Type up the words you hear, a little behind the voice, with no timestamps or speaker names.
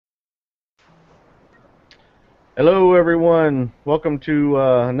Hello, everyone. Welcome to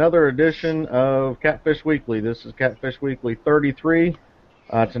another edition of Catfish Weekly. This is Catfish Weekly 33.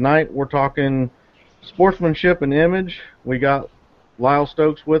 Tonight we're talking sportsmanship and image. We got Lyle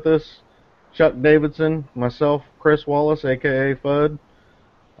Stokes with us, Chuck Davidson, myself, Chris Wallace, aka Fudd.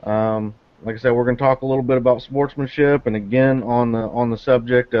 Like I said, we're going to talk a little bit about sportsmanship and again on the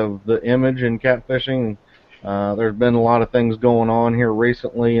subject of the image in catfishing. There's been a lot of things going on here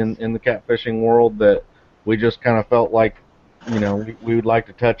recently in the catfishing world that we just kind of felt like we would like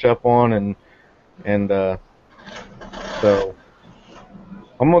to touch up on and so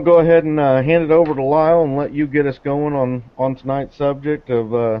I'm gonna go ahead and hand it over to Lyle and let you get us going on tonight's subject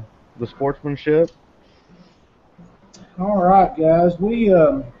of the sportsmanship. All right, guys. We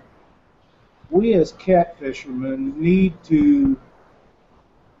as catfishermen need to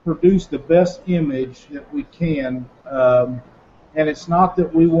produce the best image that we can, and it's not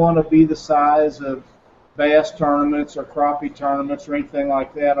that we want to be the size of bass tournaments or crappie tournaments or anything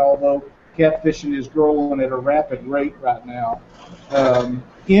like that. Although catfishing is growing at a rapid rate right now,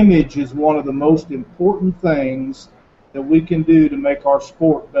 image is one of the most important things that we can do to make our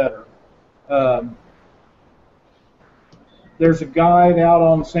sport better. Um, There's a guide out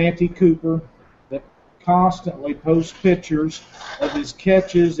on Santee Cooper that constantly posts pictures of his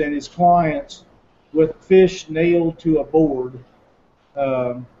catches and his clients with fish nailed to a board.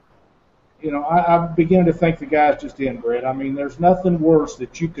 Um, I begin to think the guy's just inbred. I mean, there's nothing worse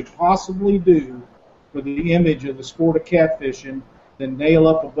that you could possibly do for the image of the sport of catfishing than nail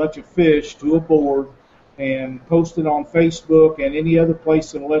up a bunch of fish to a board and post it on Facebook and any other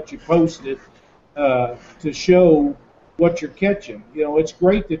place that'll let you post it to show what you're catching. It's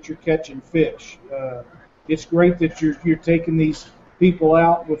great that you're catching fish. It's great that you're taking these people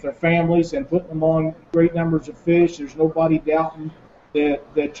out with their families and putting them on great numbers of fish. There's nobody doubting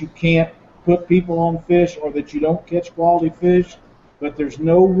that you can't put people on fish or that you don't catch quality fish, but there's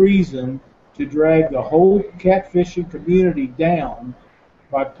no reason to drag the whole catfishing community down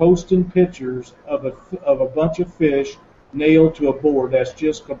by posting pictures of a bunch of fish nailed to a board. That's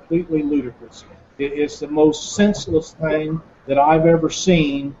just completely ludicrous. It's the most senseless thing that I've ever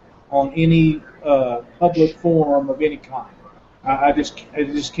seen on any public forum of any kind. I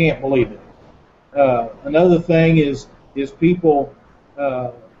just can't believe it. Another thing is people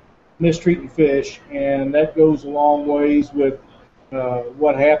mistreating fish, and that goes a long ways with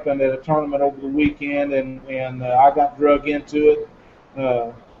what happened at a tournament over the weekend, and I got drug into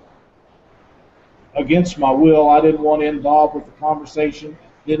it against my will. I didn't want to involve with the conversation.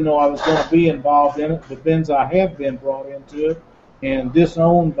 Didn't know I was going to be involved in it, but then I have been brought into it and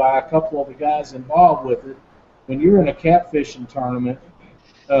disowned by a couple of the guys involved with it. When you're in a catfishing tournament,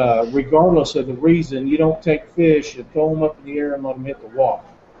 regardless of the reason, you don't take fish and throw them up in the air and let them hit the water.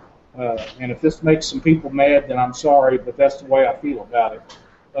 And if this makes some people mad, then I'm sorry, but that's the way I feel about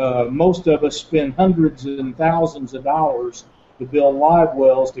it. Most of us spend hundreds and thousands of dollars to build live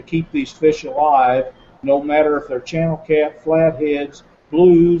wells to keep these fish alive, no matter if they're channel cat, flatheads,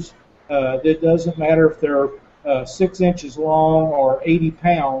 blues. It doesn't matter if they're 6 inches long or 80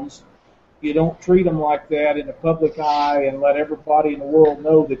 pounds. You don't treat them like that in the public eye and let everybody in the world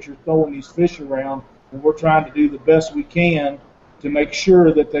know that you're throwing these fish around. And we're trying to do the best we can to make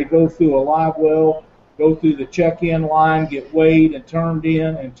sure that they go through a live well, go through the check-in line, get weighed and turned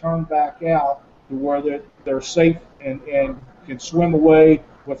in and turned back out to where they're safe and can swim away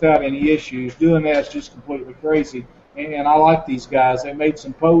without any issues. Doing that is just completely crazy. And I like these guys. They made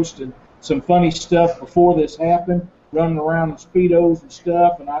some posts and some funny stuff before this happened, running around in speedos and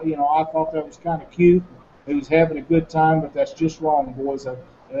stuff. And I thought that was kind of cute. He was having a good time, but that's just wrong, boys.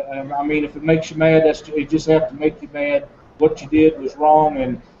 I mean, if it makes you mad, it just have to make you mad. What you did was wrong,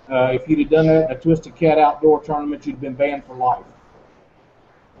 and if you'd have done that in a Twisted Cat outdoor tournament, you'd have been banned for life.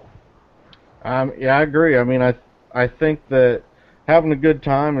 Yeah, I agree. I mean, I think that having a good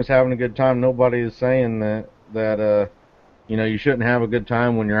time is having a good time. Nobody is saying that you shouldn't have a good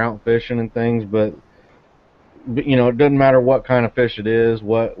time when you're out fishing and things, but it doesn't matter what kind of fish it is,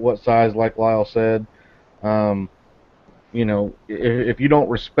 what size, like Lyle said. Um, if you don't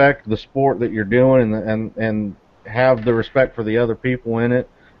respect the sport that you're doing and have the respect for the other people in it,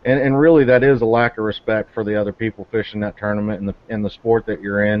 and really that is a lack of respect for the other people fishing that tournament and the sport that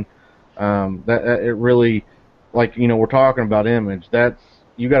you're in. That it really, like we're talking about image. That's,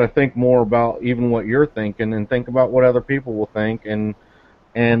 you got to think more about even what you're thinking and think about what other people will think and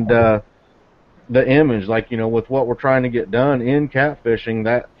the image, like with what we're trying to get done in catfishing,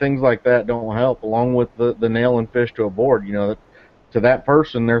 that things like that don't help, along with the nailing fish to a board. To that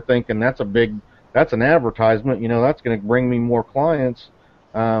person, they're thinking that's an advertisement, that's going to bring me more clients.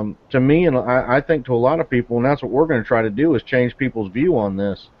 To me, and I think to a lot of people, and that's what we're going to try to do, is change people's view on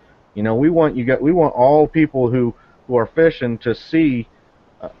this. You know, we want all people who are fishing to see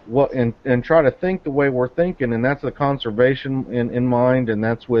what and try to think the way we're thinking, and that's the conservation in mind, and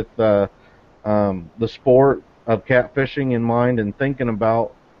that's with the sport of catfishing in mind, and thinking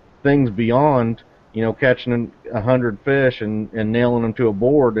about things beyond, you know, catching 100 fish and nailing them to a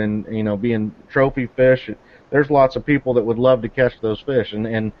board, and, you know, being trophy fish. There's lots of people that would love to catch those fish,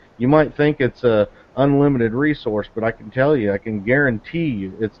 and you might think it's a unlimited resource, but I can tell you, I can guarantee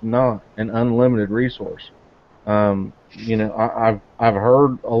you, it's not an unlimited resource. You know, I've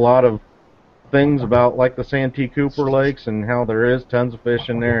heard a lot of things about, like, the Santee Cooper lakes and how there is tons of fish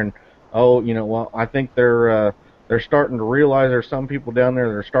in there, and oh, you know, well, I think they're starting to realize there's some people down there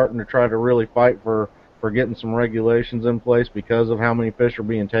that are starting to try to really fight for getting some regulations in place because of how many fish are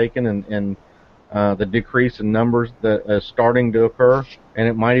being taken, and the decrease in numbers that is starting to occur, and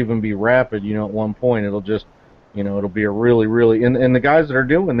it might even be rapid. You know, at one point it'll just, you know, it'll be a really, and the guys that are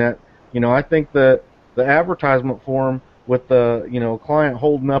doing that, you know, I think that the advertisement for them with the, you know, client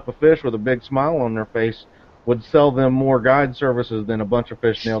holding up a fish with a big smile on their face would sell them more guide services than a bunch of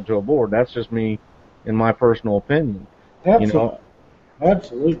fish nailed to a board. That's just me, in my personal opinion. Absolutely. You know,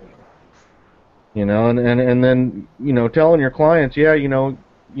 Absolutely. you know, and then, you know, telling your clients, yeah,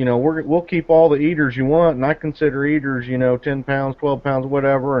 we'll keep all the eaters you want, and I consider eaters, you know, 10 pounds, 12 pounds,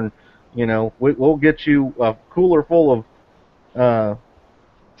 whatever, and, you know, we'll get you a cooler full of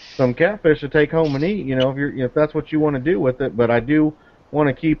some catfish to take home and eat, you know, if that's what you want to do with it. But I do want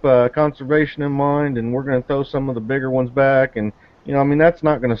to keep conservation in mind, and we're going to throw some of the bigger ones back, and, you know, I mean, that's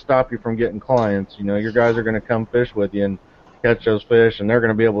not going to stop you from getting clients. You know, your guys are going to come fish with you and catch those fish, and they're going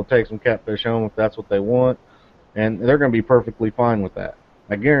to be able to take some catfish home if that's what they want, and they're going to be perfectly fine with that.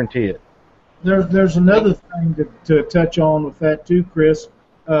 I guarantee it. There's another thing to touch on with that too, Chris.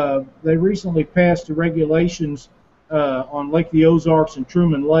 They recently passed the regulations on Lake the Ozarks and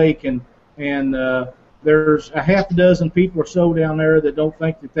Truman Lake, and there's a half a dozen people or so down there that don't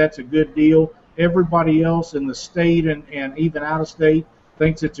think that that's a good deal. Everybody else in the state and even out of state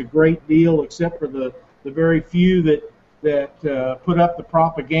thinks it's a great deal, except for the very few that put up the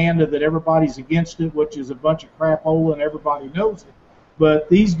propaganda that everybody's against it, which is a bunch of crapola and everybody knows it. But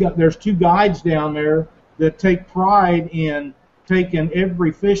there's two guides down there that take pride in taking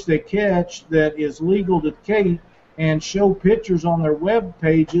every fish they catch that is legal to take and show pictures on their web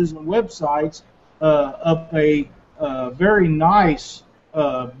pages and websites of a very nice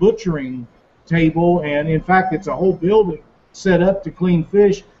butchering table, and in fact it's a whole building set up to clean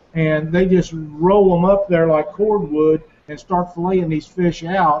fish, and they just roll them up there like cordwood and start filleting these fish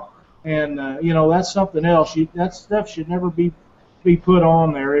out, and you know, that's something else. That stuff should never be put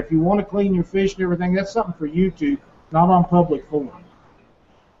on there. If you want to clean your fish and everything, that's something for YouTube, not on public forum.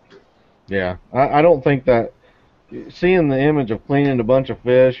 Yeah, I don't think that seeing the image of cleaning a bunch of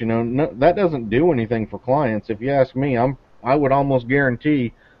fish, you know, that doesn't do anything for clients. If you ask me, I would almost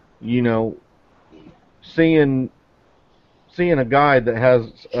guarantee, you know, seeing a guide that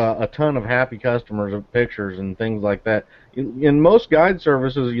has a ton of happy customers of pictures and things like that. In most guide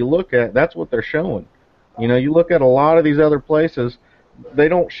services you look at, that's what they're showing. You know, you look at a lot of these other places, they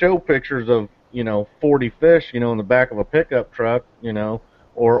don't show pictures of, you know, 40 fish, you know, in the back of a pickup truck, you know,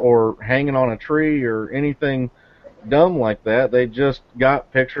 or hanging on a tree or anything dumb like that. They just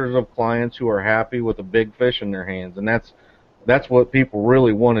got pictures of clients who are happy with a big fish in their hands, and that's what people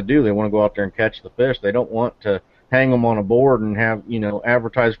really want to do. They want to go out there and catch the fish. They don't want to hang them on a board and have, you know,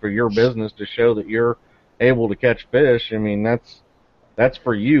 advertise for your business to show that you're able to catch fish. I mean, that's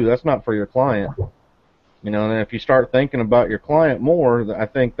for you. That's not for your client. You know, and if you start thinking about your client more, I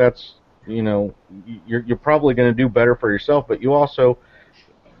think that's, you know, you're probably going to do better for yourself, but you also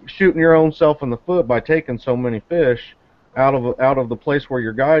shooting your own self in the foot by taking so many fish out of the place where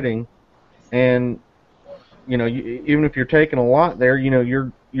you're guiding. And, you know, even if you're taking a lot there, you know,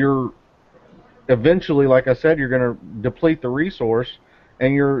 you're eventually, like I said, you're going to deplete the resource,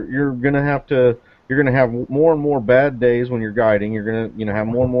 and you're going to have more and more bad days when you're guiding. You're going to, you know, have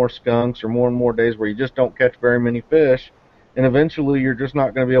more and more skunks, or more and more days where you just don't catch very many fish, and eventually you're just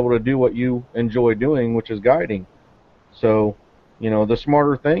not going to be able to do what you enjoy doing, which is guiding. So, you know, the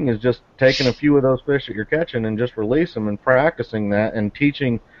smarter thing is just taking a few of those fish that you're catching and just release them, and practicing that, and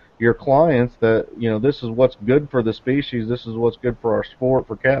teaching your clients that, you know, this is what's good for the species, this is what's good for our sport,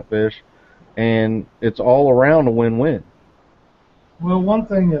 for catfish, and it's all around a win-win. Well, one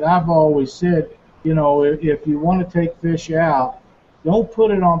thing that I've always said, you know, if you want to take fish out, don't put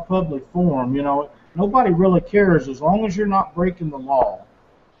it on public forum. You know, nobody really cares as long as you're not breaking the law.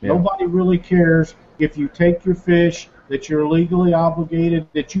 Yeah. Nobody really cares if you take your fish that you're legally obligated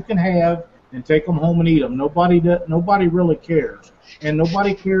that you can have and take them home and eat them. Nobody really cares, and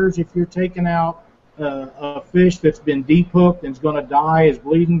nobody cares if you're taking out a fish that's been deep hooked and is going to die, is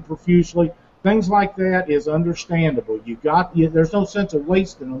bleeding profusely. Things like that is understandable. There's no sense of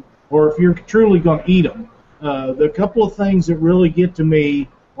wasting them, or if you're truly going to eat them. The couple of things that really get to me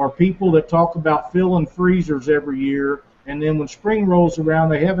are people that talk about filling freezers every year, and then when spring rolls around,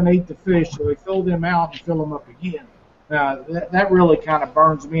 they haven't ate the fish, so they fill them out and fill them up again. That really kind of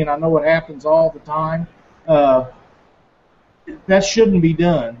burns me, and I know it happens all the time. That shouldn't be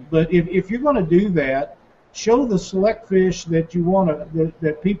done. But if you're going to do that, show the select fish that you want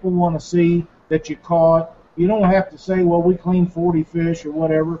that people want to see that you caught. You don't have to say, well, we cleaned 40 fish or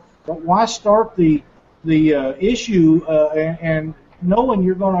whatever. But why start the issue and knowing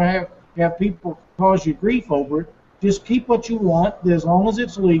you're going to have people cause you grief over it? Just keep what you want as long as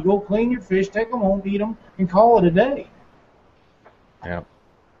it's legal. Clean your fish, take them home, eat them, and call it a day. Yeah.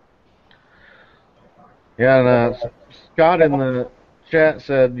 Yeah, and Scott in the chat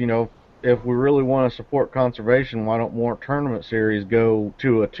said, if we really want to support conservation, why don't more tournament series go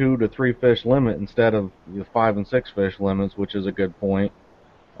to a 2 to 3 fish limit instead of the 5 and 6 fish limits, which is a good point.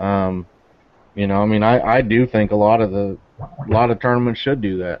 I do think a lot of tournaments should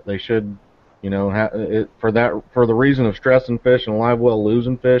do that. They should, for the reason of stressing fish and live well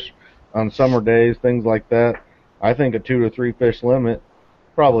losing fish on summer days, things like that. I think a 2 to 3 fish limit,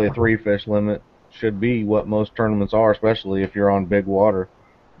 probably a 3 fish limit, should be what most tournaments are, especially if you're on big water.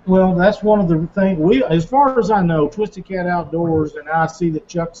 Well, that's one of the things. As far as I know, Twisted Cat Outdoors, and I see that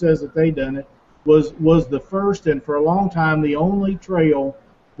Chuck says that they done it, was the first and for a long time the only trail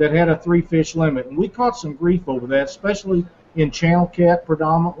that had a 3 fish limit. And we caught some grief over that, especially in channel cat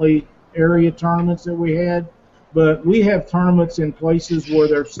predominantly area tournaments that we had. But we have tournaments in places where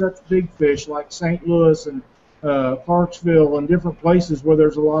there's such big fish, like St. Louis and Clarksville and different places where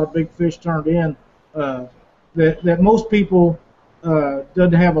there's a lot of big fish turned in, that most people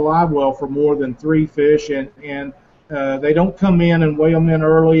doesn't have a live well for more than 3 fish, and they don't come in and weigh them in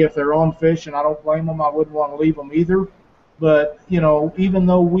early if they're on fish, and I don't blame them. I wouldn't want to leave them either. But even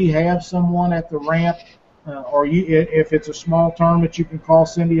though we have someone at the ramp, if it's a small tournament, you can call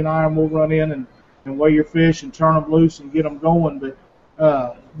Cindy and I, and we'll run in and weigh your fish and turn them loose and get them going. But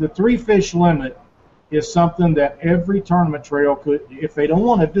the 3 fish limit is something that every tournament trail could, if they don't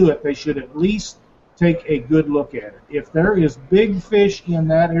want to do it, they should at least take a good look at it. If there is big fish in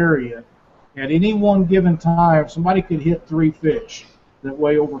that area, at any one given time, somebody could hit 3 fish that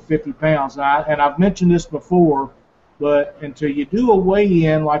weigh over 50 pounds. And I've mentioned this before, but until you do a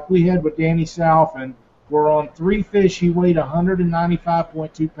weigh-in like we had with Danny Southon, where on 3 fish he weighed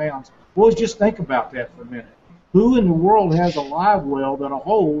 195.2 pounds. Boys, just think about that for a minute. Who in the world has a live well that'll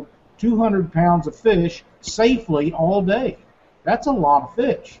hold 200 pounds of fish safely all day? That's a lot of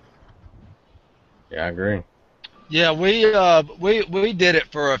fish. Yeah, I agree. Yeah, we did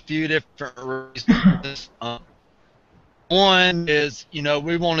it for a few different reasons. One is,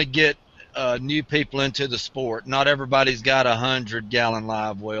 we want to get new people into the sport. Not everybody's got 100-gallon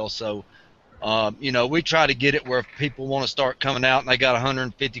live well, so we try to get it where if people want to start coming out and they got a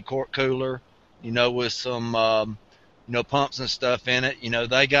 150-quart cooler, with some pumps and stuff in it.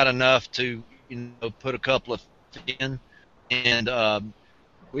 They got enough to put a couple of in, and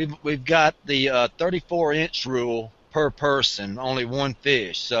we've got the 34-inch rule per person, only 1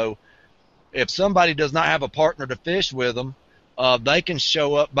 fish. So if somebody does not have a partner to fish with them, they can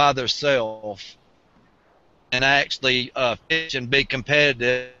show up by themselves and actually fish and be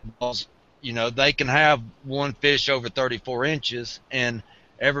competitive. They can have 1 fish over 34 inches, and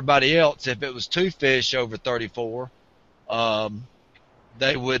everybody else, if it was 2 fish over 34,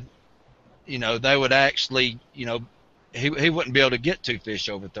 they would actually, he wouldn't be able to get 2 fish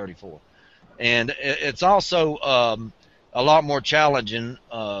over 34. And it's also a lot more challenging,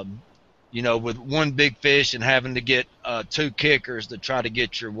 with 1 big fish and having to get 2 kickers to try to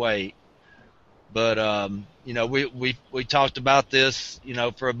get your weight. But we talked about this,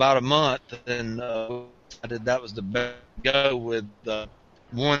 for about a month, and decided that was the best go with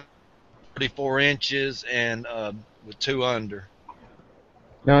 134 inches and with 2 under.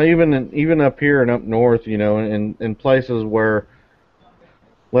 Now, even up here and up north, in places where,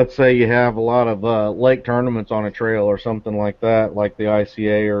 let's say you have a lot of lake tournaments on a trail or something like that, like the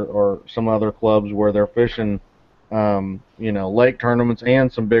ICA or some other clubs where they're fishing, lake tournaments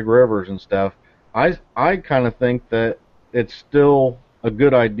and some big rivers and stuff. I kind of think that it's still a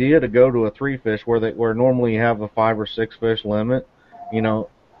good idea to go to a 3 fish where normally you have a 5 or 6 fish limit.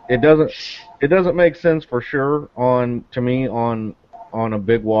 It doesn't make sense for sure on a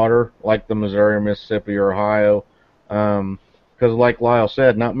big water like the Missouri, Mississippi, or Ohio. Because like Lyle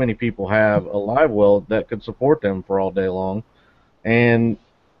said, not many people have a live well that could support them for all day long. And,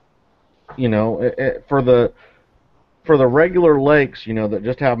 you know, for the regular lakes, you know, that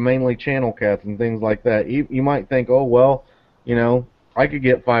just have mainly channel cats and things like that, you might think, oh, well, you know, I could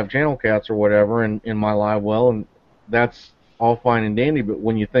get 5 channel cats or whatever in my live well, and that's all fine and dandy. But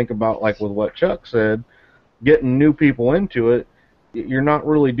when you think about, like with what Chuck said, getting new people into it, you're not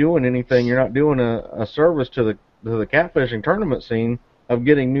really doing anything. You're not doing a service to the catfishing tournament scene of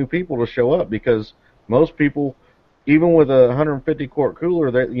getting new people to show up, because most people, even with a 150 quart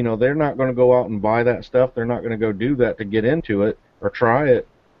cooler, they're not going to go out and buy that stuff. They're not going to go do that to get into it or try it.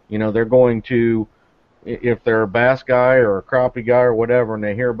 You know, they're going to, if they're a bass guy or a crappie guy or whatever, and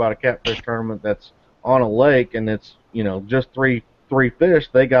they hear about a catfish tournament that's on a lake and it's, you know, just three fish,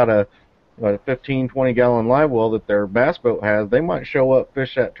 they got a 15, 20 gallon live well that their bass boat has. They might show up,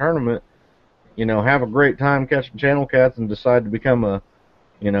 fish that tournament, you know, have a great time catching channel cats, and decide to become a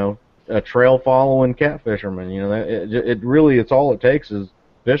trail following catfisherman. You know, it's all it takes is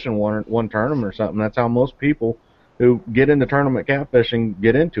fishing one tournament or something. That's how most people who get into tournament catfishing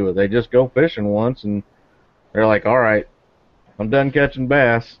get into it. They just go fishing once and they're like, all right, I'm done catching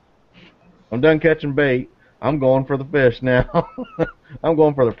bass. I'm done catching bait. I'm going for the fish now. I'm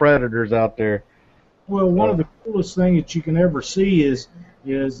going for the predators out there. Well, one of the coolest things that you can ever see is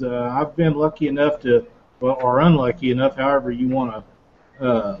I've been lucky enough to, well, or unlucky enough, however you want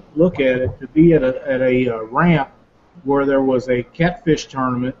to look at it, to be at a ramp where there was a catfish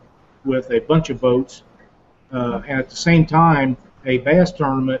tournament with a bunch of boats, and at the same time a bass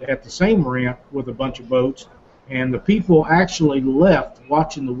tournament at the same ramp with a bunch of boats, and the people actually left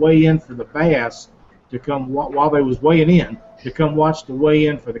watching the weigh-in for the bass to come while they was weighing in to come watch the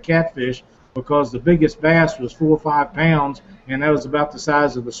weigh-in for the catfish, because the biggest bass was 4 or 5 pounds, and that was about the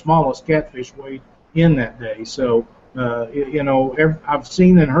size of the smallest catfish weighed in that day. So, I've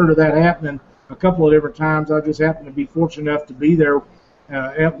seen and heard of that happening a couple of different times. I just happened to be fortunate enough to be there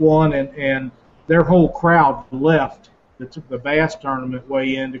at one, and their whole crowd left the bass tournament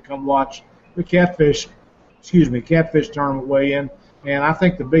weigh-in to come watch the catfish tournament weigh-in. And I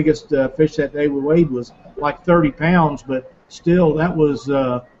think the biggest fish that day we weighed was like 30 pounds, but still, that was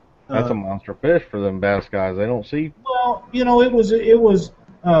that's a monster fish for them bass guys. They don't see. Well, you know, it was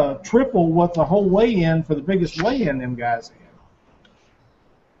triple what the whole weigh-in for the biggest weigh-in them guys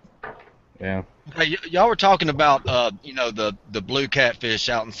had. Yeah. Hey, y'all were talking about the blue catfish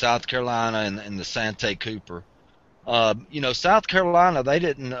out in South Carolina and the Santee Cooper. South Carolina, they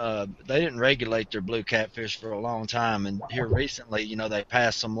didn't regulate their blue catfish for a long time, and here recently, they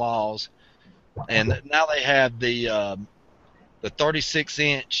passed some laws, and now they have the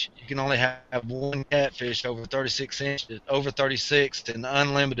 36-inch. You can only have one catfish over 36 inches, over 36, and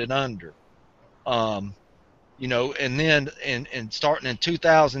unlimited under. And then and starting in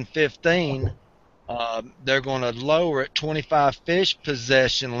 2015, they're going to lower it 25 fish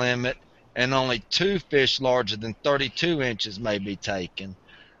possession limit, and only 2 fish larger than 32 inches may be taken.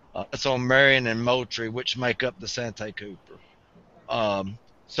 That's on Marion and Moultrie, which make up the Santee Cooper.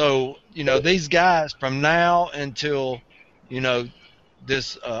 So, these guys from now until,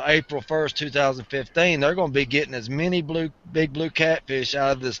 this April 1st, 2015, they're going to be getting as many big blue catfish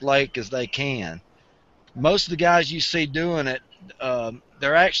out of this lake as they can. Most of the guys you see doing it,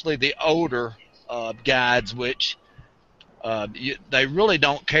 they're actually the older guides, which they really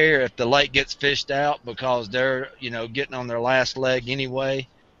don't care if the lake gets fished out, because they're getting on their last leg anyway,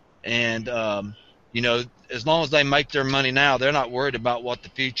 and as long as they make their money now, they're not worried about what the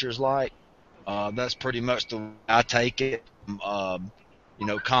future's like. That's pretty much the way I take it.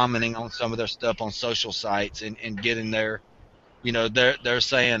 Commenting on some of their stuff on social sites and getting their, they're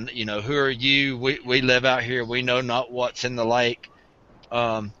saying, who are you? We live out here. We know not what's in the lake.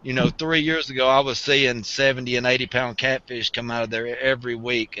 3 years ago, I was seeing 70 and 80 pound catfish come out of there every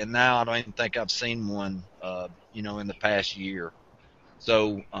week, and now I don't even think I've seen one, in the past year.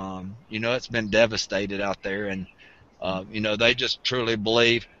 So, it's been devastated out there, and, they just truly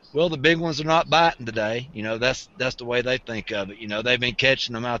believe, well, the big ones are not biting today. That's the way they think of it. They've been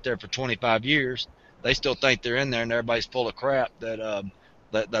catching them out there for 25 years. They still think they're in there, and everybody's full of crap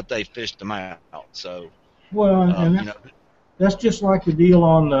that they fished them out. So, well, that's just like the deal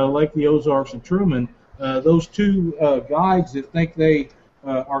on Lake the Ozarks and Truman. Those two guides that think they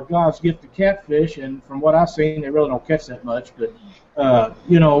are God's gift to catfish, and from what I've seen, they really don't catch that much. But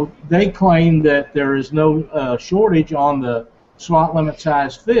they claim that there is no shortage on the slot limit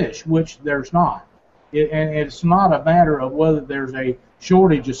size fish, which there's not. And it's not a matter of whether there's a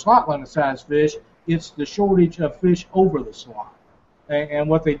shortage of slot limit size fish. It's the shortage of fish over the slot. And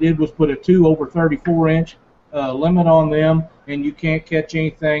what they did was put a 2 over 34 inch limit on them, and you can't catch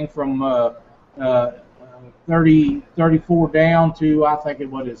anything from 34 down to, I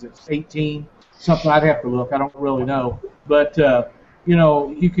think, what is it, 18? Something, I'd have to look. I don't really know. But,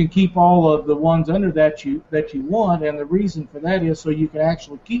 you can keep all of the ones under that you want, and the reason for that is so you can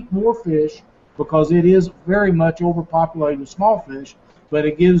actually keep more fish, because it is very much overpopulated with small fish, but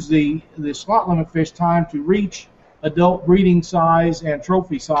it gives the slot limit fish time to reach adult breeding size and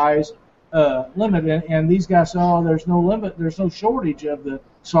trophy size limit. And these guys say, oh, there's no limit, there's no shortage of the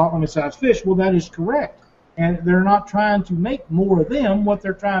slot limit size fish. Well, that is correct. And they're not trying to make more of them. What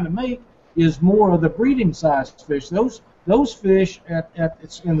they're trying to make is more of the breeding size fish. Those fish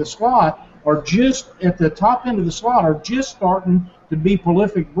in the slot are just at the top end of the slot, are just starting to be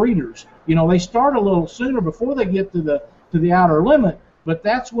prolific breeders. They start a little sooner before they get to the outer limit, but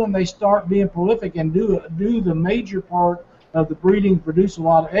that's when they start being prolific and do the major part of the breeding, produce a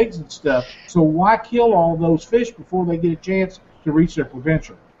lot of eggs and stuff. So why kill all those fish before they get a chance to reach their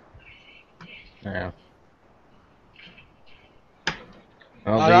potential? Yeah.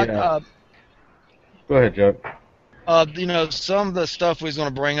 Go ahead, Joe. Some of the stuff we was going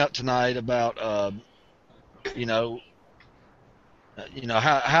to bring up tonight about, how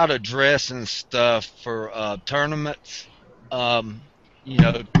to dress and stuff for tournaments,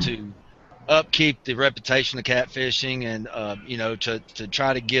 to upkeep the reputation of catfishing, and to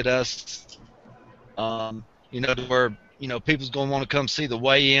try to get us, to where people's going to want to come see the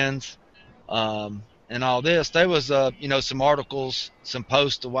weigh-ins, and all this. There was some articles, some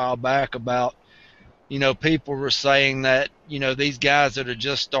posts a while back about people were saying that these guys that are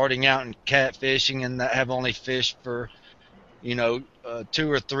just starting out in catfishing and that have only fished for 2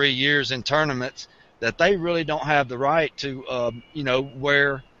 or 3 years in tournaments, that they really don't have the right to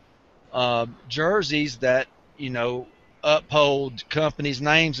wear jerseys that uphold companies'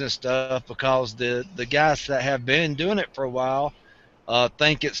 names and stuff, because the guys that have been doing it for a while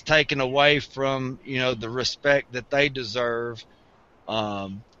think it's taken away from the respect that they deserve.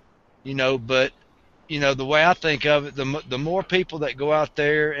 But the way I think of it, the more people that go out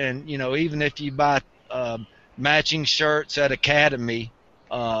there, and even if you buy matching shirts at Academy,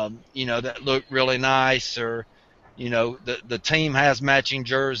 that look really nice, or the team has matching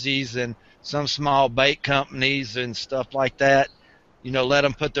jerseys, and some small bait companies and stuff like that, let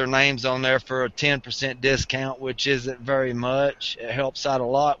them put their names on there for a 10% discount, which isn't very much. It helps out a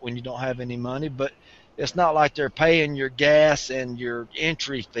lot when you don't have any money, but it's not like they're paying your gas and your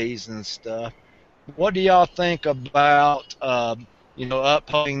entry fees and stuff. What do y'all think about,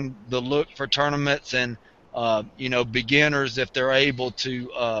 upholding the look for tournaments, and, beginners, if they're able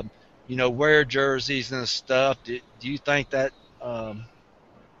to, wear jerseys and stuff? Do you think that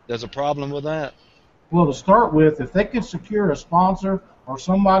there's a problem with that? Well, to start with, if they can secure a sponsor or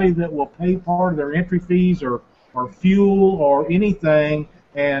somebody that will pay part of their entry fees or fuel or anything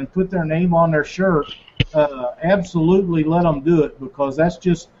and put their name on their shirt, absolutely let them do it, because that's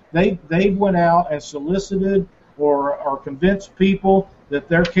just, they went out and solicited or convinced people that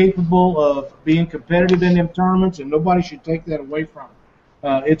they're capable of being competitive in them tournaments, and nobody should take that away from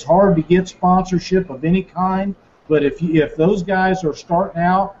them. It's hard to get sponsorship of any kind, but if those guys are starting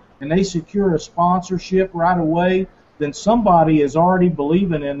out and they secure a sponsorship right away, then somebody is already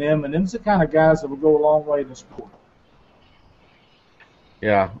believing in them, and them's the kind of guys that will go a long way in the sport.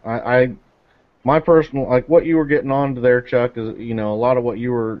 Yeah, my personal, like what you were getting on to there, Chuck, is, a lot of what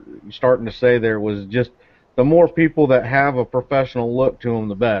you were starting to say there was just the more people that have a professional look to them,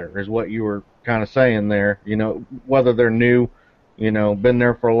 the better, is what you were kind of saying there. Whether they're new, been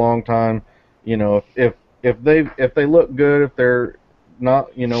there for a long time, if they look good, if they're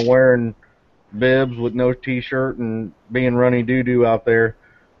not, wearing bibs with no t-shirt and being runny doo-doo out there,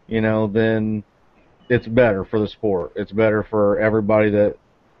 then it's better for the sport. It's better for everybody that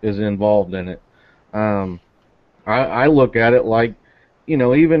is involved in it. I look at it like,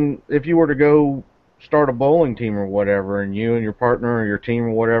 even if you were to go start a bowling team or whatever, and you and your partner or your team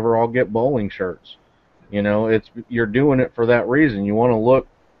or whatever all get bowling shirts, you're doing it for that reason. You want to look,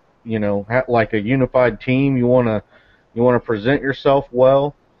 like a unified team. You want to present yourself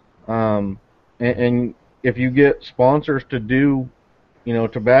well, and if you get sponsors to do,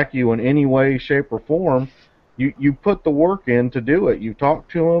 to back you in any way, shape, or form, you put the work in to do it. You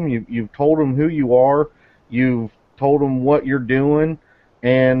talked to them, you've told them who you are, you've told them what you're doing,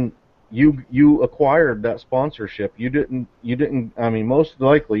 and you acquired that sponsorship. You didn't. I mean, most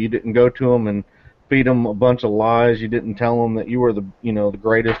likely you didn't go to them and feed them a bunch of lies. You didn't tell them that you were the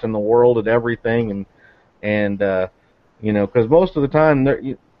greatest in the world at everything, and because most of the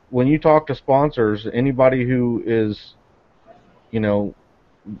time when you talk to sponsors, anybody who is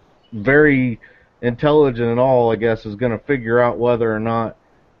very intelligent at all, I guess, is going to figure out whether or not,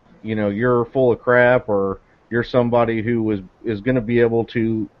 you know, you're full of crap or you're somebody who is going to be able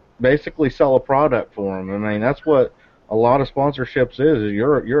to basically sell a product for them. I mean, that's what a lot of sponsorships is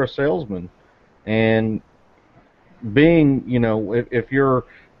you're a salesman. And being, you know, if you're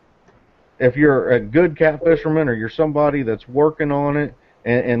a good catfisherman or you're somebody that's working on it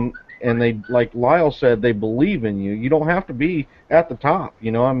and they, like Lyle said, they believe in you. You don't have to be at the top,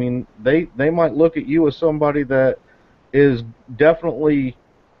 you know. I mean, they might look at you as somebody that is definitely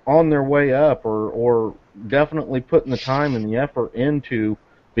on their way up or definitely putting the time and the effort into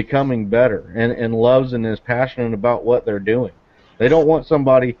becoming better and loves and is passionate about what they're doing. They don't want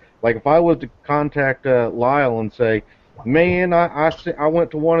somebody, like if I was to contact Lyle and say, man, I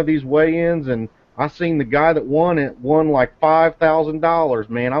went to one of these weigh-ins and I seen the guy that won like $5,000.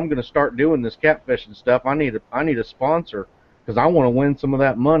 Man, I'm going to start doing this catfishing stuff. I need a sponsor because I want to win some of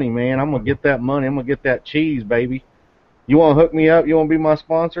that money, man. I'm going to get that money. I'm going to get that cheese, baby. You want to hook me up? You want to be my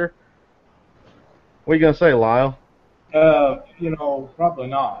sponsor? What are you going to say, Lyle? You know, probably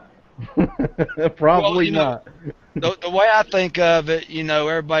not. Probably not. The way I think of it, you know,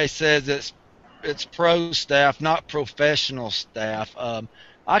 everybody says it's pro staff, not professional staff.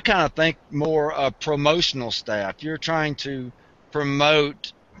 I kind of think more promotional staff. You're trying to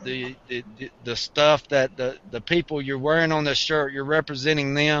promote the stuff that the people you're wearing on the shirt, you're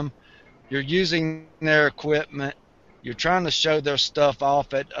representing them, you're using their equipment, you're trying to show their stuff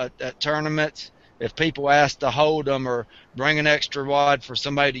off at tournaments. If people ask to hold them or bring an extra rod for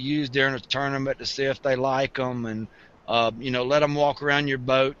somebody to use during a tournament to see if they like them, and you know, let them walk around your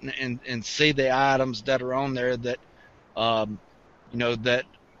boat and see the items that are on there that you know, that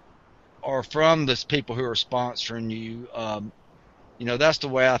are from the people who are sponsoring you. You know, that's the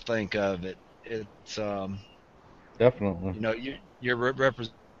way I think of it. It's definitely. You know, you're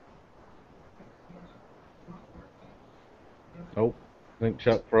represent. Oh, I think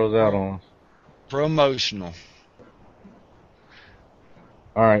Chuck froze out on us. Promotional.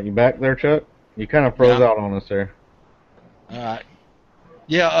 All right, you back there, Chuck? You kind of froze out on us there. All right.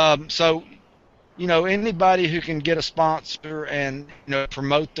 Yeah. So, you know, anybody who can get a sponsor and, you know,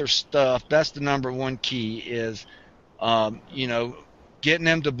 promote their stuff, that's the number one key is, you know, getting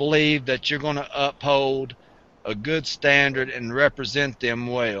them to believe that you're going to uphold a good standard and represent them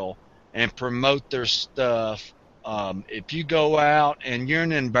well and promote their stuff. If you go out and you're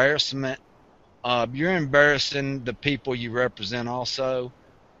an embarrassment, you're embarrassing the people you represent also.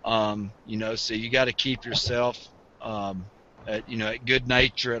 You know, so you got to keep yourself, you know, at good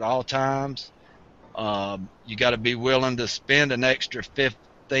nature at all times. You got to be willing to spend an extra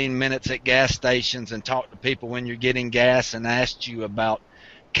 15 minutes at gas stations and talk to people when you're getting gas and ask you about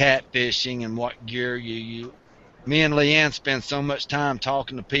catfishing and what gear you use. Me and Leanne spend so much time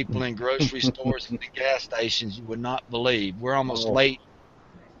talking to people in grocery stores and the gas stations you would not believe. We're almost late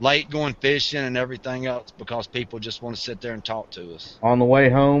going fishing and everything else because people just want to sit there and talk to us. On the way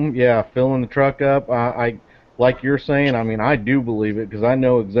home, yeah, filling the truck up. I like you're saying, I mean, I do believe it because I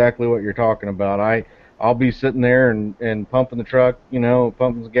know exactly what you're talking about. I'll be sitting there and pumping the truck, you know,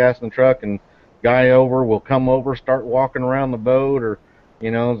 pumping the gas in the truck, and guy over will come over, start walking around the boat, or,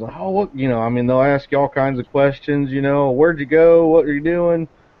 you know, it's like, oh, what, you know, I mean, they'll ask you all kinds of questions, you know, where'd you go, what are you doing?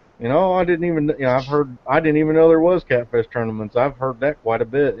 You know, I didn't even, you know, I didn't even know there was catfish tournaments. I've heard that quite a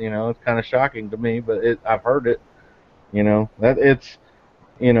bit, you know. It's kind of shocking to me, but I've heard it, you know. That it's,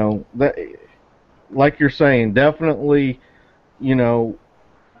 you know, that, like you're saying, definitely, you know,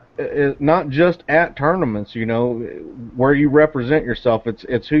 not just at tournaments, you know, where you represent yourself.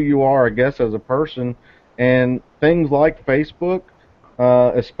 It's who you are, I guess, as a person, and things like Facebook,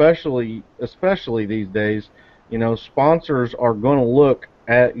 especially these days, you know, sponsors are going to look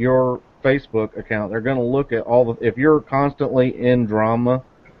at your Facebook account. They're going to look at if you're constantly in drama,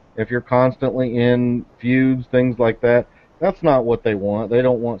 if you're constantly in feuds, things like that. That's not what they want. They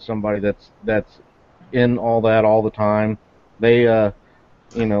don't want somebody that's in all that all the time. They,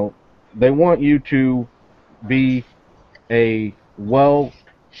 you know, they want you to be a well-mannered,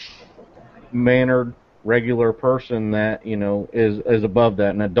 regular person that, you know, is above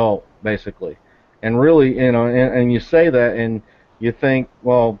that, an adult, basically. And really, you know, and you say that and you think,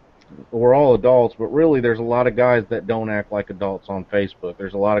 well, we're all adults, but really there's a lot of guys that don't act like adults on Facebook.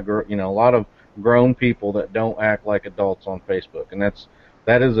 There's a lot of, you know, a lot of grown people that don't act like adults on Facebook. And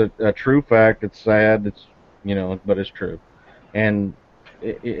that is a true fact. It's sad. It's, you know, but it's true. And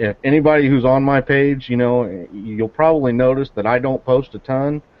if anybody who's on my page, you know, you'll probably notice that I don't post a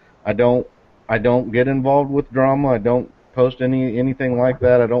ton. I don't get involved with drama. I don't post anything like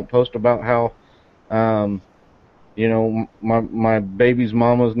that. I don't post about how, you know, my baby's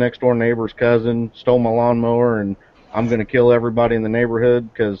mama's next door neighbor's cousin stole my lawnmower, and I'm gonna kill everybody in the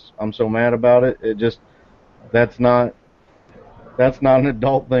neighborhood because I'm so mad about it. It just that's not that's not an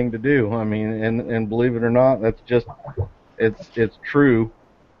adult thing to do. I mean, and believe it or not, that's just it's true.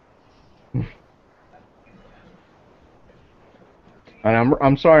 And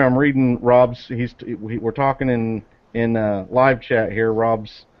I'm sorry, I'm reading Rob's. We're talking in live chat here.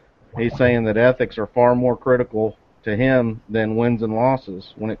 He's saying that ethics are far more critical to him than wins and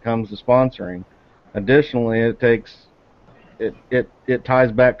losses when it comes to sponsoring. Additionally, it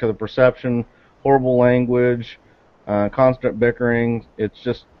ties back to the perception, horrible language, constant bickering. It's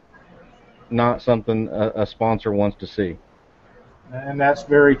just not something a sponsor wants to see. And that's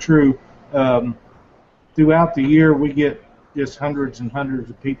very true. Throughout the year, we get just hundreds and hundreds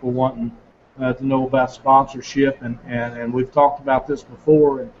of people wanting to know about sponsorship, and we've talked about this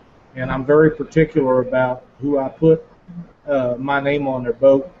before, and I'm very particular about who I put my name on their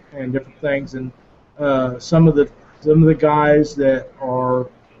boat and different things. And some of the guys that are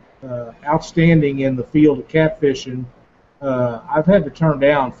outstanding in the field of catfishing, I've had to turn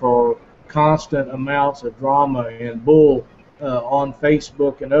down for constant amounts of drama and bull on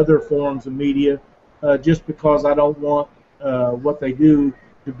Facebook and other forms of media, just because I don't want what they do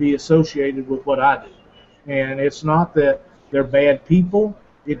to be associated with what I do. And it's not that they're bad people.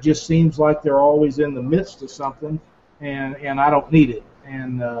 It just seems like they're always in the midst of something, and I don't need it.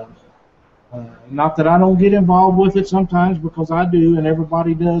 And not that I don't get involved with it sometimes, because I do, and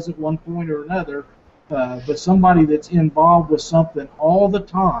everybody does at one point or another. But somebody that's involved with something all the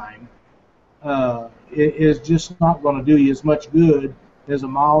time is just not going to do you as much good as a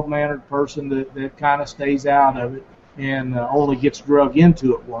mild-mannered person that kind of stays out of it and only gets drug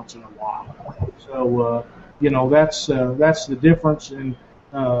into it once in a while. So, that's the difference. And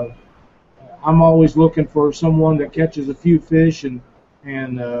I'm always looking for someone that catches a few fish and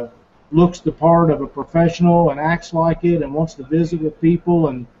looks the part of a professional and acts like it and wants to visit with people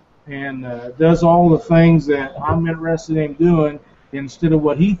and does all the things that I'm interested in doing. Instead of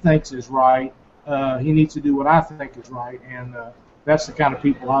what he thinks is right, he needs to do what I think is right, and that's the kind of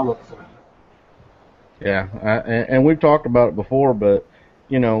people I look for. Yeah, and we've talked about it before, but,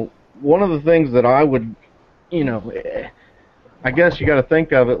 one of the things that I would, I guess you got to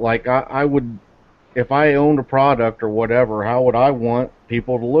think of it like I would, if I owned a product or whatever, how would I want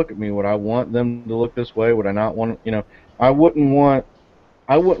people to look at me? Would I want them to look this way? Would I not want, I wouldn't want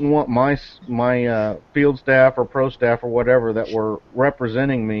my field staff or pro staff or whatever that were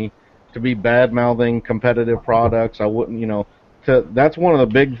representing me to be bad-mouthing competitive products. I wouldn't, that's one of the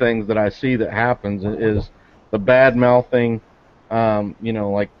big things that I see that happens is the bad-mouthing,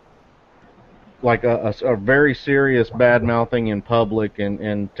 like a very serious bad-mouthing in public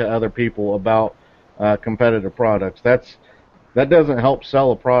and to other people about competitive products. That doesn't help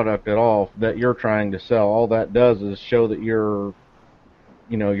sell a product at all that you're trying to sell. All that does is show that you're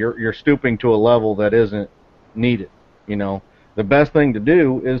stooping to a level that isn't needed. The best thing to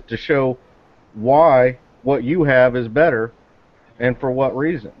do is to show why what you have is better and for what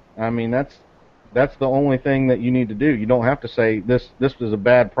reason. I mean, that's the only thing that you need to do. You don't have to say this is a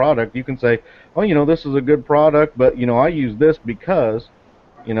bad product. You can say, oh, this is a good product, but I use this because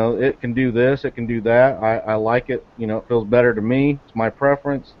it can do this, it can do that. I like it. It feels better to me. It's my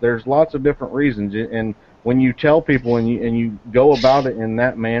preference. There's lots of different reasons, and when you tell people and you go about it in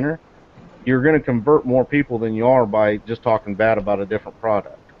that manner, you're going to convert more people than you are by just talking bad about a different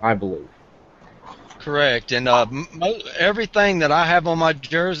product, I believe. Correct. And everything that I have on my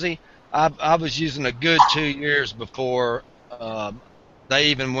jersey, I was using a good 2 years before they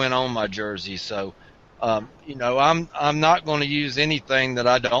even went on my jersey. So, I'm not going to use anything that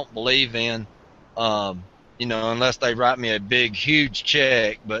I don't believe in. Unless they write me a big, huge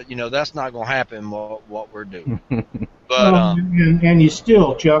check, but that's not going to happen. What we're doing, but and you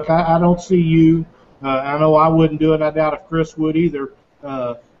still, Chuck, I don't see you. I know I wouldn't do it. I doubt if Chris would either.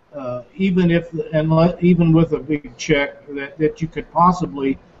 Even with a big check, that you could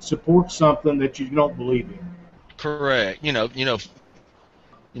possibly support something that you don't believe in. Correct.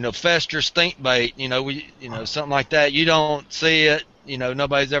 Fester stink bait. Something like that. You don't see it.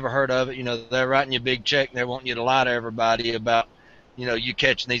 Nobody's ever heard of it. They're writing you a big check and they want you to lie to everybody about, you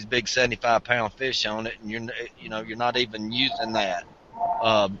catching these big 75-pound fish on it, and you're not even using that.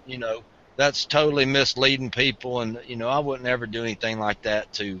 That's totally misleading people, and I wouldn't ever do anything like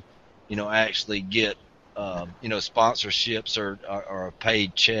that to, actually get, sponsorships or a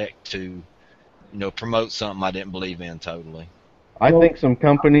paid check to, promote something I didn't believe in totally. I think some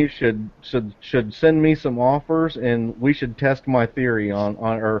companies should send me some offers, and we should test my theory on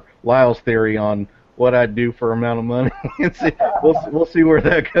or Lyle's theory on what I'd do for amount of money. And see, we'll see where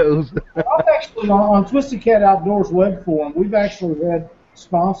that goes. I've actually on Twisted Cat Outdoors web forum, we've actually had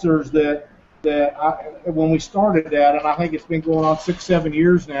sponsors when we started that, and I think it's been going on 6-7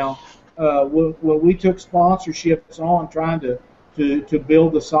 years now. When we took sponsorships on trying to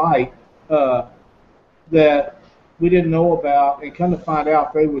build the site that we didn't know about, and come to find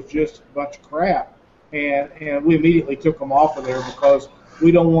out they was just a bunch of crap, and we immediately took them off of there because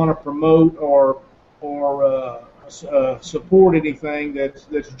we don't want to promote or support anything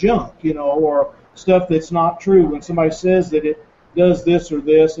that's junk, or stuff that's not true. When somebody says that it does this or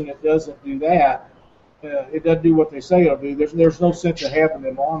this and it doesn't do that, it doesn't do what they say it'll do. There's no sense of having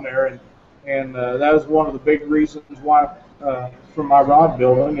them on there, and that was one of the big reasons why for my rod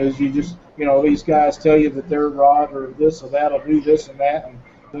building is you just these guys tell you that their rod or this or that will do this and that, and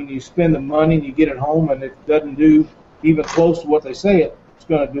when you spend the money and you get it home and it doesn't do even close to what they say it's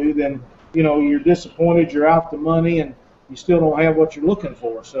going to do, then you're disappointed, you're out the money, and you still don't have what you're looking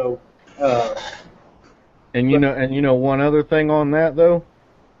for. So, one other thing on that though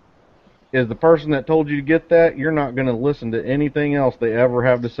is the person that told you to get that, you're not going to listen to anything else they ever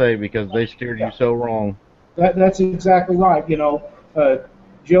have to say because they steered you so wrong. That's exactly right.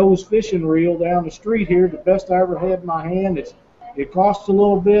 Joe's fishing reel down the street here, the best I ever had in my hand. It costs a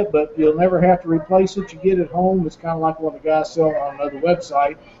little bit, but you'll never have to replace it. You get it home. It's kind of like what the guys sell on another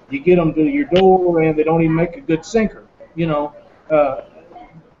website. You get them to your door, and they don't even make a good sinker.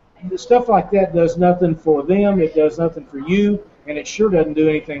 Stuff like that does nothing for them. It does nothing for you, and it sure doesn't do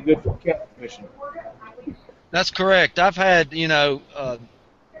anything good for catfish fishing. That's correct. I've had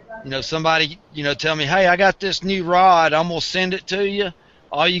somebody tell me, hey, I got this new rod. I'm gonna send it to you.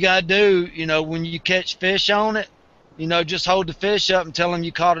 All you gotta do, when you catch fish on it, just hold the fish up and tell them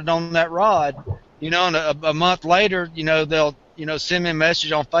you caught it on that rod. And a month later, they'll, send me a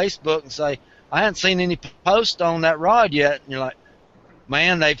message on Facebook and say, I haven't seen any post on that rod yet. And you're like,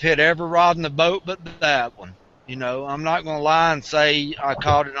 man, they've hit every rod in the boat but that one. I'm not going to lie and say I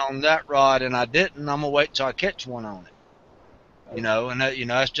caught it on that rod and I didn't. I'm going to wait till I catch one on it. And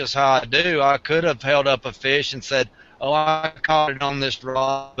that's just how I do. I could have held up a fish and said, oh, I caught it on this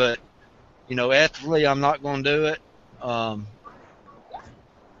rod, but, ethically I'm not going to do it.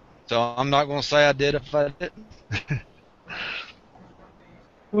 So I'm not going to say I did if I didn't.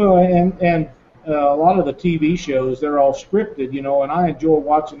 Well, and a lot of the TV shows, they're all scripted, and I enjoy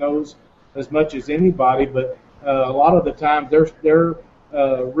watching those as much as anybody, but a lot of the time they're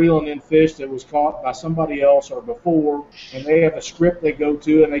reeling in fish that was caught by somebody else or before, and they have a script they go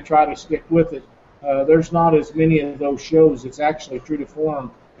to and they try to stick with it. There's not as many of those shows that's actually true to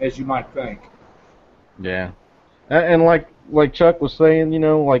form as you might think. Yeah. And like Chuck was saying,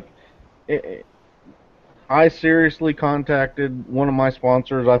 I seriously contacted one of my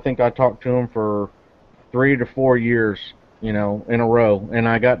sponsors. I think I talked to him for 3 to 4 years, in a row, and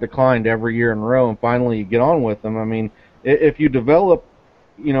I got declined every year in a row, and finally you get on with them. I mean, if you develop,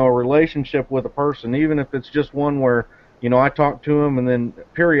 a relationship with a person, even if it's just one where, I talk to him and then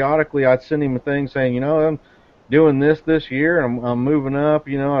periodically I'd send him a thing saying, I'm doing this year, and I'm moving up,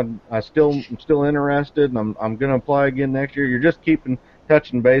 I'm still interested, and I'm going to apply again next year. You're just keeping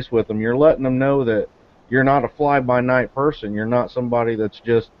touching base with them. You're letting them know that you're not a fly-by-night person. You're not somebody that's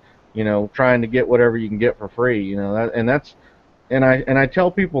just, trying to get whatever you can get for free. And I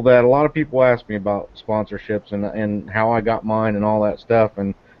tell people that. A lot of people ask me about sponsorships and how I got mine and all that stuff.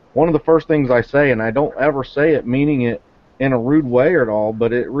 And one of the first things I say, and I don't ever say it meaning it in a rude way at all,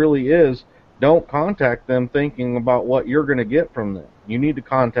 but it really is, don't contact them thinking about what you're going to get from them. You need to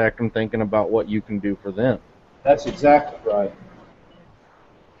contact them thinking about what you can do for them. That's exactly right.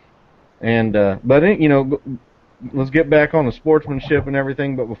 And let's get back on the sportsmanship and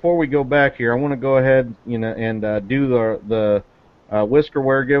everything. But before we go back here, I want to go ahead, and do the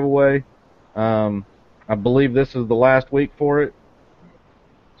whiskerware giveaway. I believe this is the last week for it.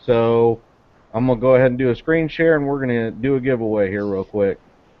 So I'm gonna go ahead and do a screen share, and we're gonna do a giveaway here real quick.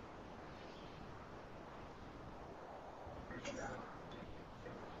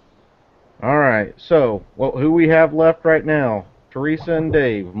 All right. So who we have left right now? Teresa and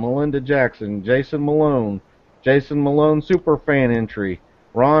Dave, Melinda Jackson, Jason Malone Superfan entry,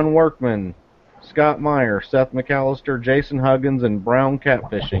 Ron Workman, Scott Meyer, Seth McAllister, Jason Huggins, and Brown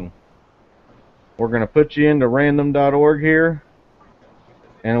Catfishing. We're going to put you into random.org here,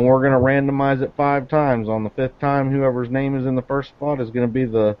 and we're going to randomize it 5 times. On the 5th time, whoever's name is in the first spot is going to be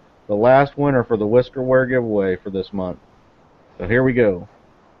the last winner for the whiskerware giveaway for this month. So here we go.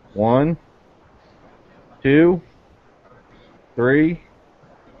 1, 2, 3,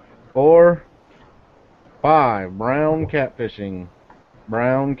 4, 5. Brown Catfishing.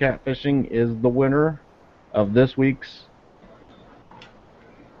 Brown Catfishing is the winner of this week's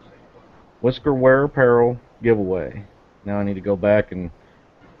Whisker Wear Apparel giveaway. Now I need to go back and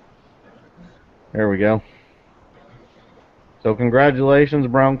there we go. So congratulations,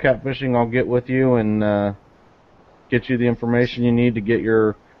 Brown Catfishing. I'll get with you and get you the information you need to get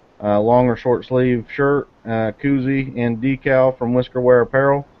your long or short sleeve shirt, koozie, and decal from Whisker Wear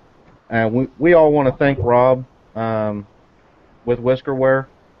Apparel. We all want to thank Rob with Whisker Wear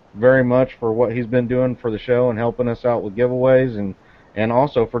very much for what he's been doing for the show and helping us out with giveaways and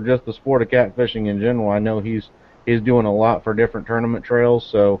also for just the sport of catfishing in general. I know he's doing a lot for different tournament trails,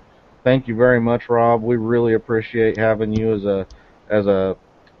 so thank you very much, Rob. We really appreciate having you as a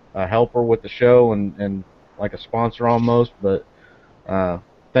helper with the show and like a sponsor almost, but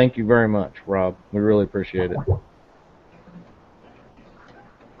thank you very much, Rob. We really appreciate it.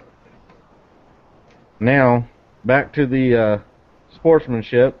 Now, back to the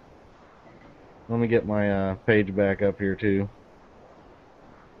sportsmanship. Let me get my page back up here too.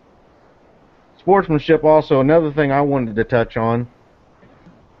 Sportsmanship also, another thing I wanted to touch on.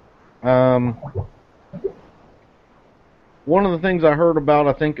 One of the things I heard about,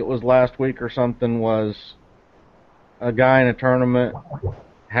 I think it was last week or something, was a guy in a tournament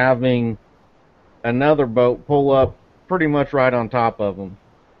having another boat pull up pretty much right on top of him.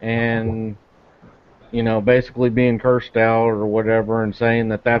 And, you know, basically being cursed out or whatever and saying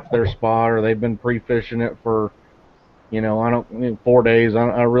that that's their spot or they've been pre-fishing it for, 4 days.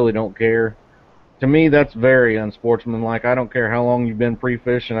 I really don't care. To me, that's very unsportsmanlike. I don't care how long you've been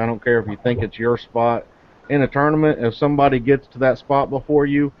pre-fishing. I don't care if you think it's your spot. In a tournament, if somebody gets to that spot before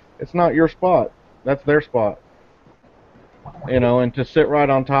you, it's not your spot. That's their spot. And to sit right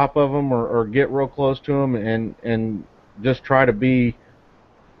on top of them or get real close to them and just try to be,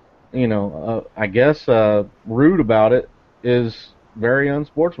 I guess, rude about it is very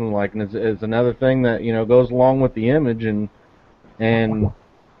unsportsmanlike. And it's another thing that, goes along with the image. And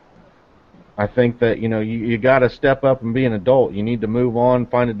I think that, you got to step up and be an adult. You need to move on,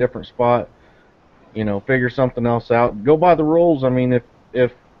 find a different spot, figure something else out. Go by the rules. I mean,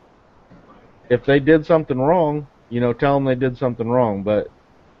 if they did something wrong, tell them they did something wrong, but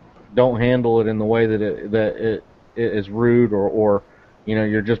don't handle it in the way that it is rude or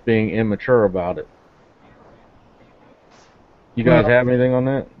you're just being immature about it. You guys have anything on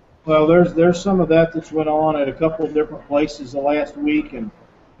that? Well, there's some of that's went on at a couple of different places the last week, and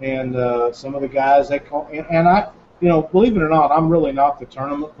some of the guys they call, and I, believe it or not, I'm really not the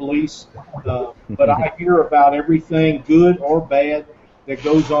tournament police, but I hear about everything, good or bad, that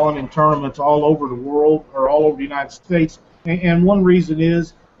goes on in tournaments all over the world or all over the United States. And one reason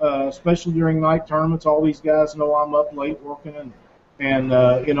is, especially during night tournaments, all these guys know I'm up late working, and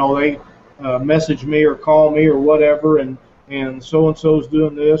they message me or call me or whatever, and so and so's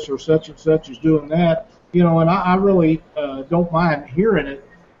doing this or such and such is doing that, and I really don't mind hearing it.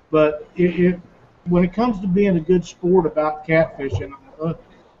 But when it comes to being a good sport about catfishing,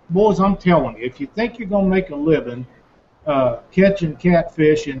 boys, I'm telling you, if you think you're going to make a living catching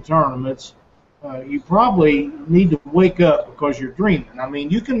catfish in tournaments, you probably need to wake up because you're dreaming. I mean,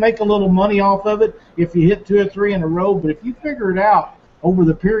 you can make a little money off of it if you hit 2 or 3 in a row, but if you figure it out over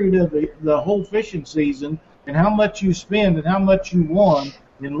the period of the whole fishing season and how much you spend and how much you won,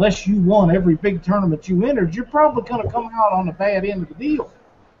 unless you won every big tournament you entered, you're probably going to come out on the bad end of the deal.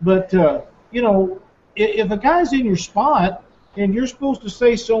 But, if a guy's in your spot and you're supposed to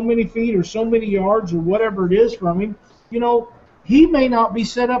stay so many feet or so many yards or whatever it is from him, he may not be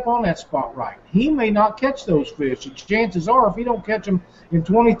set up on that spot right. He may not catch those fish. And chances are, if he don't catch them in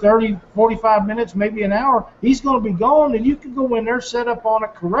 20, 30, 45 minutes, maybe an hour, he's going to be gone, and you can go in there, set up on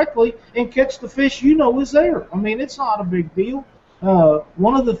it correctly, and catch the fish is there. I mean, it's not a big deal.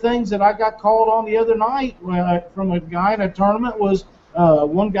 One of the things that I got called on the other night from a guy in a tournament was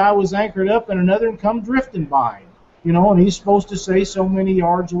one guy was anchored up and another one come drifting by him, and he's supposed to stay so many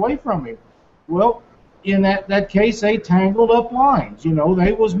yards away from him. Well, in that case, they tangled up lines.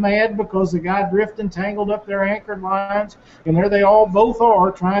 They was mad because the guy drifting tangled up their anchored lines, and there they all both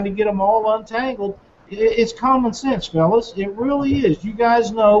are trying to get them all untangled. It's common sense, fellas. It really is. You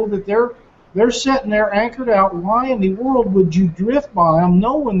guys know that they're sitting there anchored out. Why in the world would you drift by them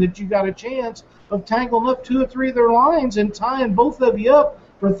knowing that you got a chance of tangling up 2 or 3 of their lines and tying both of you up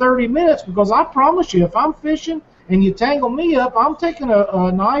for 30 minutes? Because I promise you, if I'm fishing and you tangle me up, I'm taking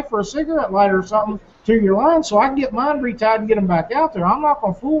a knife or a cigarette lighter or something to your line so I can get mine retied and get them back out there. I'm not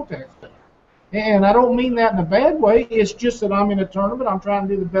going to fool that thing. And I don't mean that in a bad way. It's just that I'm in a tournament. I'm trying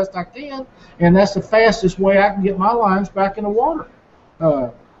to do the best I can, and that's the fastest way I can get my lines back in the water.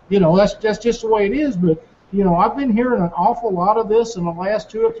 That's just the way it is. But I've been hearing an awful lot of this in the last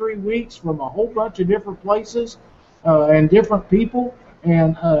 2 or 3 weeks from a whole bunch of different places and different people.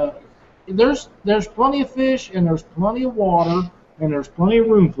 And there's plenty of fish, and there's plenty of water, and there's plenty of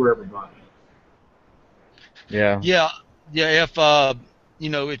room for everybody. Yeah. Yeah.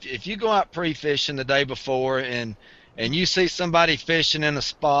 If you go out pre-fishing the day before and you see somebody fishing in a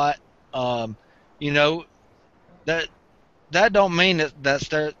spot, that don't mean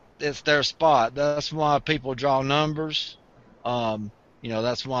that it's their spot. That's why people draw numbers.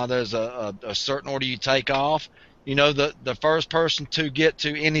 That's why there's a certain order you take off. The first person to get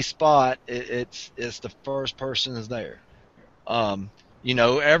to any spot, it's the first person is there.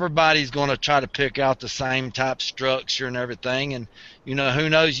 Everybody's going to try to pick out the same type structure and everything. And, who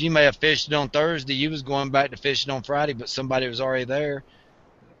knows, you may have fished it on Thursday. You was going back to fish it on Friday, but somebody was already there.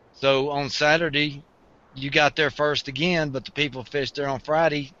 So on Saturday, you got there first again, but the people fished there on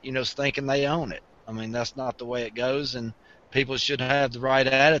Friday, thinking they own it. I mean, that's not the way it goes. And people should have the right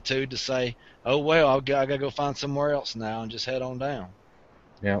attitude to say, oh, well, I got to go find somewhere else now and just head on down.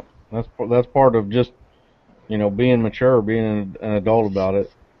 Yeah, that's part of just, being mature, being an adult about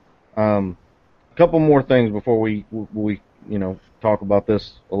it. A couple more things before we talk about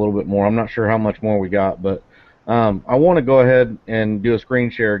this a little bit more. I'm not sure how much more we got, but I want to go ahead and do a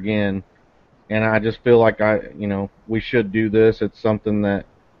screen share again, and I just feel like we should do this. It's something that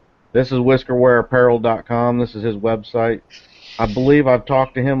this is whiskerwearapparel.com. This is his website. I believe I've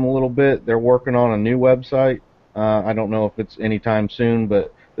talked to him a little bit. They're working on a new website. I don't know if it's anytime soon,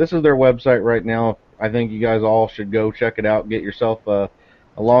 but this is their website right now. I think you guys all should go check it out. Get yourself a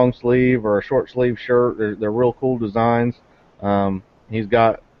long sleeve or a short sleeve shirt. They're real cool designs. He's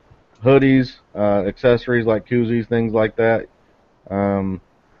got hoodies, accessories like koozies, things like that.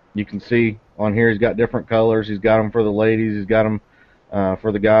 You can see on here he's got different colors. He's got them for the ladies. He's got them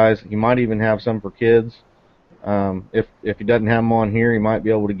for the guys. He might even have some for kids. If he doesn't have them on here, he might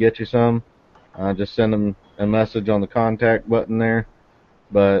be able to get you some. Just send him a message on the contact button there.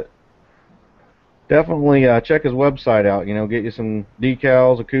 But definitely check his website out. Get you some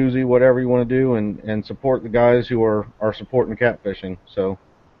decals, a koozie, whatever you want to do, and support the guys who are supporting catfishing. So.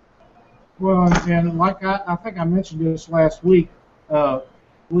 Well, and like I think I mentioned this last week,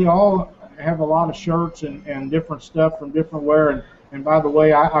 we all have a lot of shirts and different stuff from different wear. And by the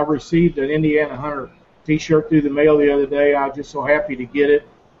way, I received an Indiana Hunter T-shirt through the mail the other day. I was just so happy to get it.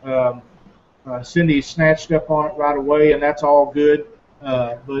 Cindy snatched up on it right away, and that's all good.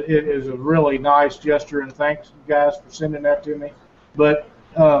 But it is a really nice gesture, and thanks, guys, for sending that to me. But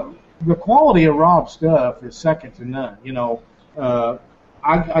the quality of Rob's stuff is second to none.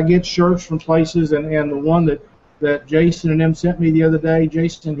 I get shirts from places, and the one that Jason and them sent me the other day,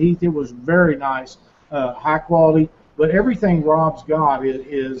 Jason Heath, it was very nice, high quality. But everything Rob's got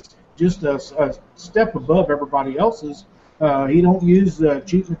is just a step above everybody else's. He don't use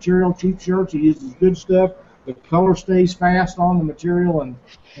cheap material, cheap shirts. He uses good stuff. The color stays fast on the material, and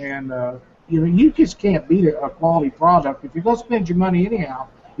you just can't beat a quality product. If you're going to spend your money anyhow,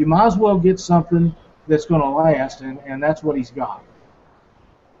 you might as well get something that's going to last, and that's what he's got.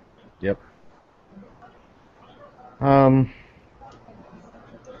 Yep. I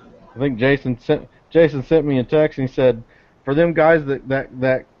think Jason sent me a text and he said, for them guys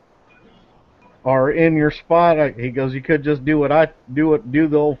that are in your spot, he goes, you could just do the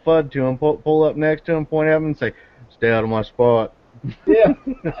old FUD to him, pull up next to him, point at him, and say, stay out of my spot. Yeah.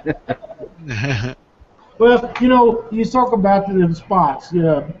 Well, you talk about the spots.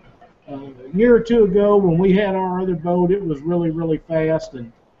 A year or two ago when we had our other boat, it was really, really fast,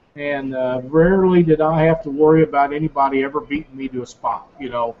 and rarely did I have to worry about anybody ever beating me to a spot.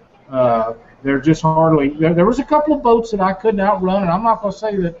 There just hardly. There was a couple of boats that I couldn't outrun, and I'm not going to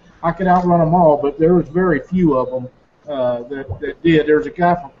say that I could outrun them all, but there was very few of them that did. There's a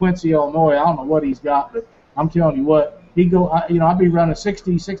guy from Quincy, Illinois. I don't know what he's got, but I'm telling you what, I'd be running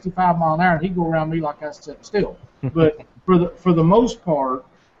 60, 65 mile an hour, and he'd go around me like I sat still. But for the most part,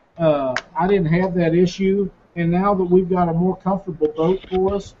 I didn't have that issue. And now that we've got a more comfortable boat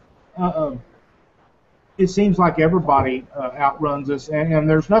for us, it seems like everybody outruns us, and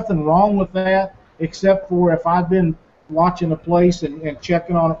there's nothing wrong with that, except for if I've been watching a place and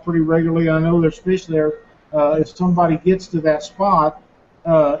checking on it pretty regularly, I know there's fish there. If somebody gets to that spot,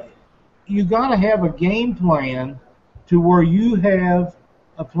 you got to have a game plan to where you have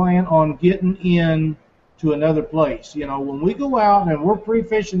a plan on getting in to another place. When we go out and we're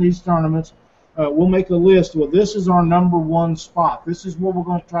pre-fishing these tournaments, we'll make a list. Well, this is our number one spot. This is what we're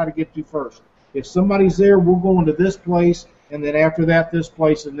going to try to get to first. If somebody's there, we're going to this place, and then after that, this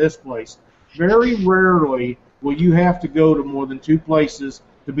place and this place. Very rarely will you have to go to more than two places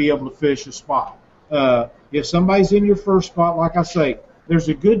to be able to fish a spot. If somebody's in your first spot, like I say, there's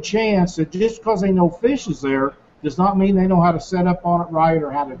a good chance that just because they know fish is there does not mean they know how to set up on it right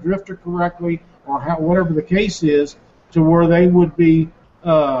or how to drift it correctly or how, whatever the case is, to where they would be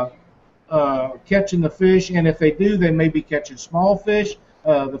catching the fish. And if they do, they may be catching small fish.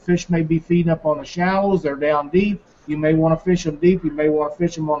 The fish may be feeding up on the shallows. They're down deep. You may want to fish them deep. You may want to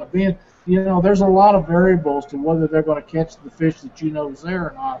fish them on the bend. You know, there's a lot of variables to whether they're going to catch the fish that you know is there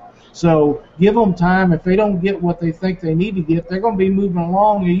or not. So give them time. If they don't get what they think they need to get, they're going to be moving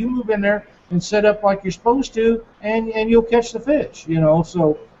along. You move in there and set up like you're supposed to, and you'll catch the fish. You know,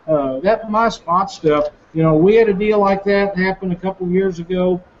 so that my spot stuff. You know, we had a deal like that happen a couple of years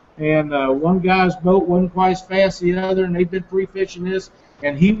ago, and one guy's boat wasn't quite as fast as the other, and they'd been pre-fishing this,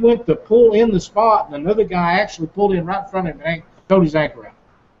 and he went to pull in the spot, and another guy actually pulled in right in front of him and towed his anchor out.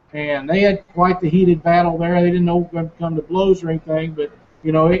 And they had quite the heated battle there. They didn't know it was going to come to blows or anything, but,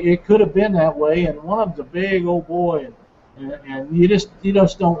 you know, it could have been that way. And one of them's a big old boy, and you just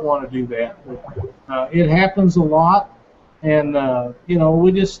don't want to do that. But it happens a lot, and, you know,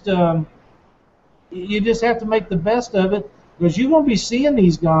 we just you just have to make the best of it, because you're going to be seeing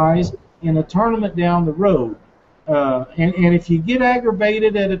these guys in a tournament down the road. And if you get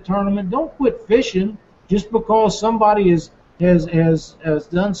aggravated at a tournament, don't quit fishing just because somebody has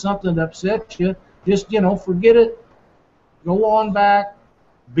done something to upset you. Just, you know, forget it, go on back,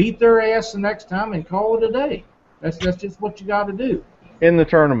 beat their ass the next time, and call it a day. That's just what you got to do. In the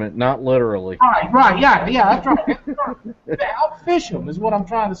tournament, not literally. Right, yeah, that's right. Outfish them is what I'm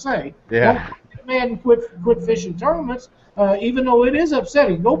trying to say. Yeah. Don't get mad and quit fishing tournaments, even though it is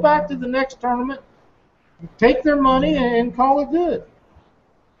upsetting. Go back to the next tournament, take their money, and call it good.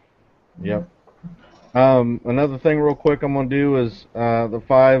 Yep. Another thing real quick I'm going to do is the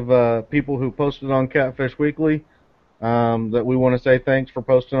 5 people who posted on Catfish Weekly, that we want to say thanks for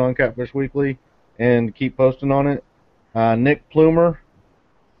posting on Catfish Weekly and keep posting on it. Nick Plumer,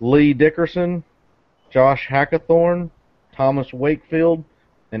 Lee Dickerson, Josh Hackathorn, Thomas Wakefield,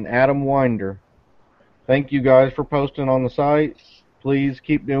 and Adam Winder. Thank you guys for posting on the site. Please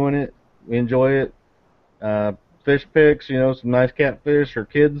keep doing it. We enjoy it. Fish pics, you know, some nice catfish or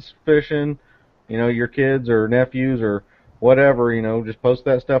kids fishing. You know, your kids or nephews or whatever, you know, just post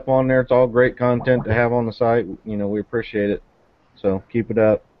that stuff on there. It's all great content to have on the site. You know, we appreciate it. So keep it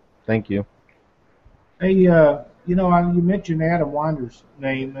up. Thank you. Hey, you know, you mentioned Adam Winder's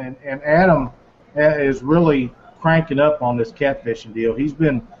name, and Adam is really cranking up on this catfishing deal. He's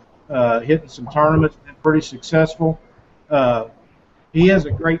been hitting some tournaments, been pretty successful. He has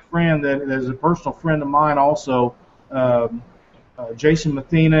a great friend that is a personal friend of mine also, Jason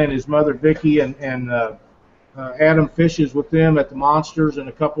Mathena and his mother Vicky, and Adam fishes with them at the Monsters and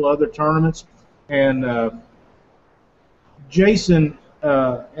a couple other tournaments. And Jason,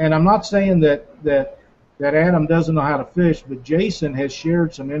 and I'm not saying that Adam doesn't know how to fish, but Jason has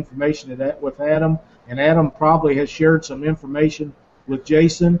shared some information with Adam, and Adam probably has shared some information with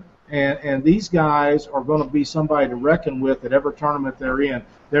Jason. And these guys are going to be somebody to reckon with at every tournament they're in.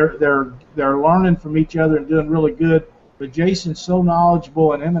 They're learning from each other and doing really good. But Jason's so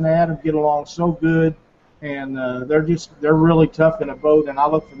knowledgeable, and him and Adam get along so good, and they're really tough in a boat. And I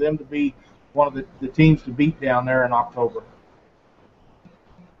look for them to be one of the teams to beat down there in October.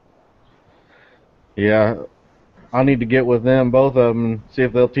 Yeah, I need to get with them, both of them, and see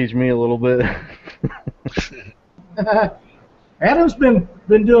if they'll teach me a little bit. Adam's been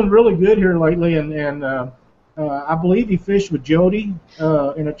doing really good here lately, and I believe he fished with Jody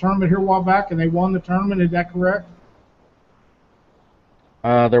in a tournament here a while back, and they won the tournament. Is that correct?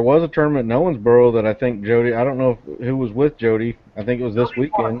 There was a tournament in Owensboro that I think Jody, I don't know who was with Jody. I think it was this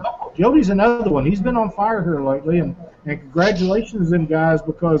weekend. Jody's another one. He's been on fire here lately, and congratulations to them guys,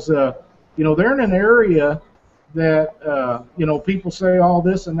 because you know, they're in an area that, you know, people say all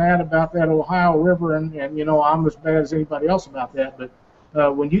this and that about that Ohio River, and you know, I'm as bad as anybody else about that.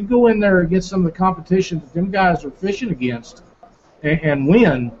 But when you go in there against some of the competition that them guys are fishing against and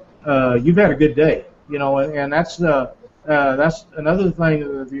win, you've had a good day. You know, and that's another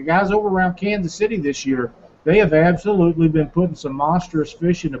thing. The guys over around Kansas City this year, they have absolutely been putting some monstrous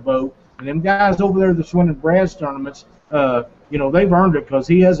fish in the boat. And them guys over there that's winning Brad's tournaments, you know, they've earned it, because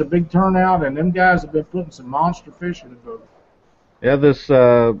he has a big turnout, and them guys have been putting some monster fish in the boat. Yeah, this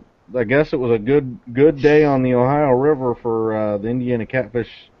I guess it was a good day on the Ohio River for the Indiana Catfish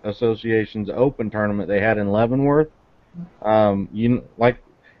Association's Open tournament they had in Leavenworth.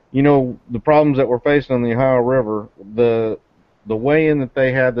 You know, the problems that we're facing on the Ohio River, the weigh-in that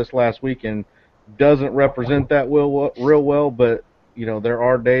they had this last weekend doesn't represent that real well, but, you know, there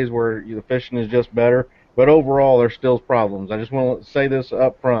are days where the fishing is just better. But overall, there's still problems. I just want to say this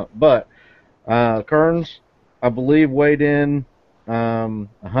up front. But Kearns, I believe, weighed in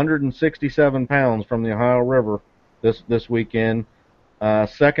 167 pounds from the Ohio River this weekend.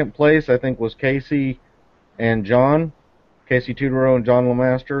 Second place, I think, was Casey Tudorow and John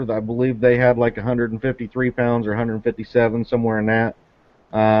Lemaster. I believe they had like 153 pounds or 157, somewhere in that.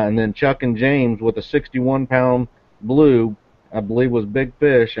 And then Chuck and James with a 61-pound blue, I believe, was Big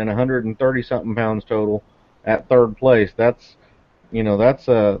Fish, and 130-something pounds total at third place. That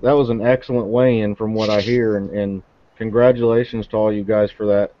was an excellent weigh-in from what I hear, and congratulations to all you guys for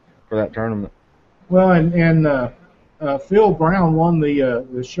that tournament. Well, and Phil Brown won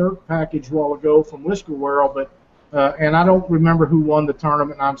the shirt package a while ago from Whisker World, but and I don't remember who won the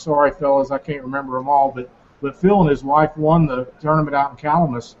tournament. I'm sorry, fellas, I can't remember them all, but Phil and his wife won the tournament out in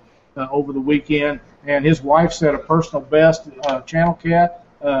Calamus over the weekend, and his wife set a personal best, Channel Cat.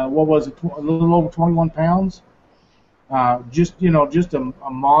 What was it? A little over 21 pounds. Just a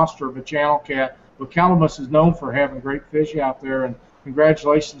monster of a Channel Cat. But Calamus is known for having great fish out there, and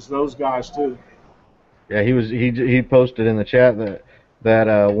congratulations to those guys too. Yeah, he posted in the chat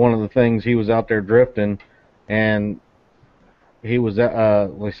that one of the things, he was out there drifting, and he was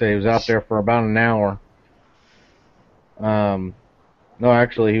he was out there for about an hour. No,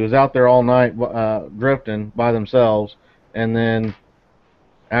 actually, he was out there all night drifting by themselves, and then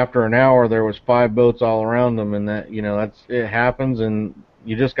after an hour there was 5 boats all around them, and it happens, and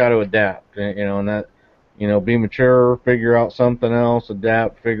you just got to adapt, and that, be mature, figure out something else,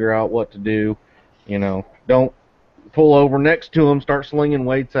 adapt, figure out what to do. Don't pull over next to them, start slinging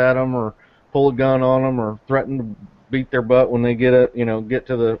weights at them, or pull a gun on them, or threaten to beat their butt when they get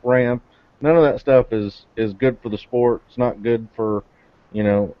to the ramp. None of that stuff is good for the sport. It's not good for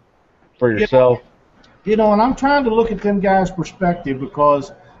yourself. And I'm trying to look at them guys' perspective,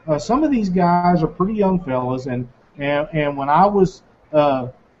 because some of these guys are pretty young fellas, and when I was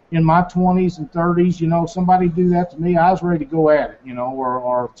in my 20s and 30s, somebody do that to me, I was ready to go at it,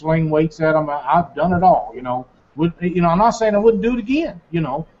 or sling weights at them. I've done it all, I'm not saying I wouldn't do it again,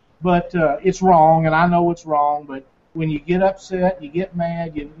 but it's wrong, and I know it's wrong. But when you get upset, you get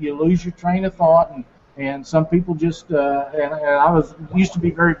mad, you lose your train of thought, and some people just and I used to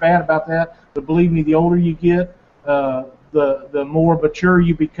be very bad about that. But believe me, the older you get, the more mature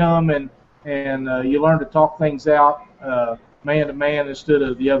you become, and you learn to talk things out man to man instead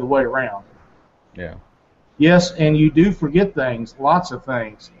of the other way around. Yeah. Yes, and you do forget things, lots of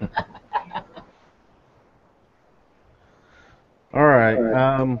things. All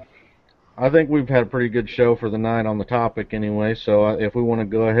right. I think we've had a pretty good show for the night on the topic anyway, so if we want to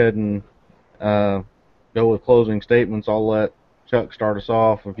go ahead and go with closing statements, I'll let Chuck start us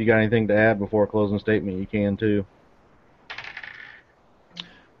off. If you got anything to add before a closing statement, you can too.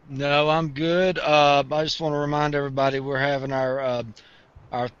 No, I'm good. I just want to remind everybody we're having our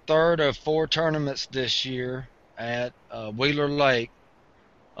third of 4 tournaments this year at Wheeler Lake.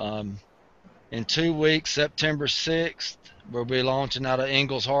 In 2 weeks, September 6th, we'll be launching out of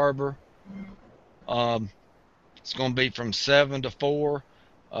Ingalls Harbor. It's going to be from 7 to 4.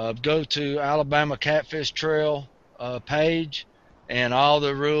 Go to Alabama Catfish Trail page, and all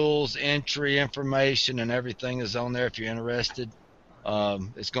the rules, entry information, and everything is on there if you're interested.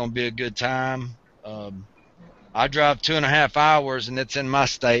 It's going to be a good time. I drive 2.5 hours, and it's in my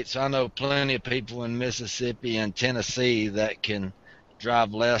state, so I know plenty of people in Mississippi and Tennessee that can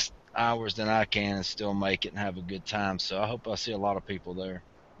drive less hours than I can and still make it and have a good time. So I hope I see a lot of people there.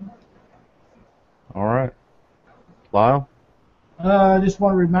 All right. Lyle? I just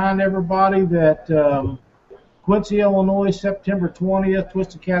want to remind everybody that Quincy, Illinois, September 20th,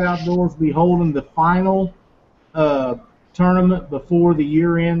 Twisted Cat Outdoors will be holding the final tournament before the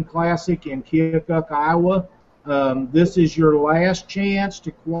year-end classic in Keokuk, Iowa. This is your last chance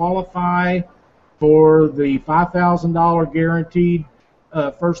to qualify for the $5,000 guaranteed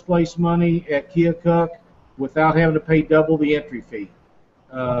first place money at Keokuk without having to pay double the entry fee.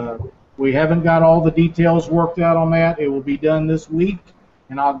 We haven't got all the details worked out on that. It will be done this week,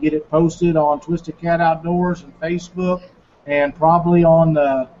 and I'll get it posted on Twisted Cat Outdoors and Facebook, and probably on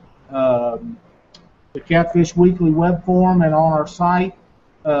the Catfish Weekly web forum and on our site.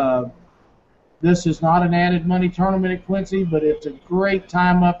 This is not an added money tournament at Quincy, but it's a great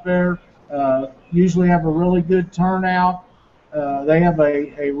time up there. Usually have a really good turnout. They have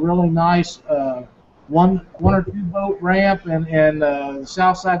a really nice one or two boat ramp, and the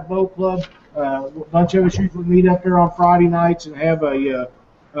Southside Boat Club. A bunch of us usually meet up there on Friday nights and have a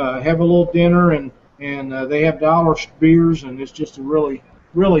little dinner, and they have dollar beers, and it's just a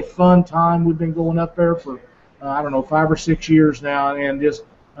really fun time. We've been going up there for 5 or 6 years now, and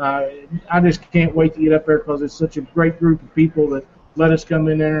I just can't wait to get up there because it's such a great group of people let us come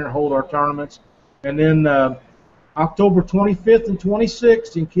in there and hold our tournaments. And then October 25th and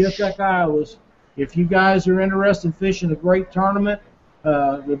 26th in Keokuk, Iowa. If you guys are interested in fishing a great tournament,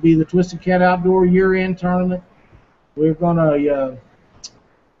 it'll be the Twisted Cat Outdoor Year-End Tournament. We're gonna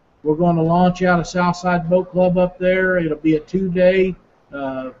launch out a Southside Boat Club up there. It'll be a 2-day.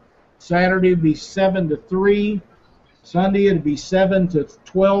 Saturday it'll be 7 to 3. Sunday it'll be 7 to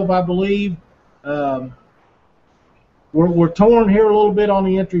 12, I believe. We're torn here a little bit on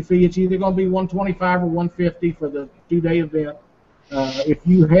the entry fee. It's either going to be $125 or $150 for the 2-day event. If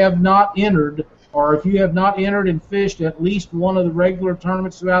you have not entered, or if you have not entered and fished at least one of the regular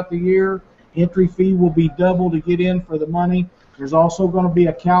tournaments throughout the year, entry fee will be double to get in for the money. There's also going to be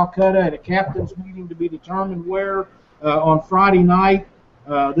a Calcutta at a captain's meeting to be determined where on Friday night.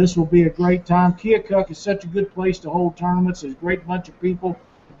 This will be a great time. Keokuk is such a good place to hold tournaments. There's a great bunch of people,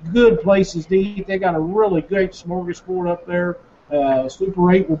 good places to eat. They got a really great smorgasbord up there.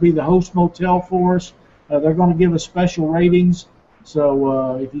 Super 8 will be the host motel for us. They're going to give us special ratings.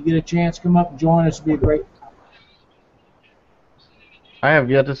 So if you get a chance, come up and join us. It'll be a great time. I have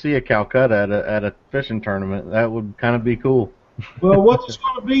yet to see a Calcutta at a fishing tournament. That would kind of be cool. Well, what it's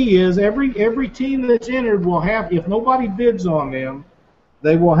going to be is every team that's entered will have, if nobody bids on them,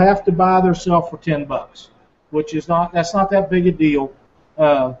 they will have to buy themselves for $10, which is that's not that big a deal.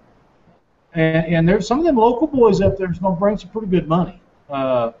 And there's some of them local boys up there that's going to bring some pretty good money.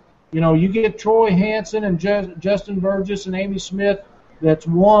 You get Troy Hansen and Justin Burgess and Amy Smith that's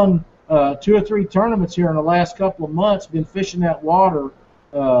won 2 or 3 tournaments here in the last couple of months, been fishing that water.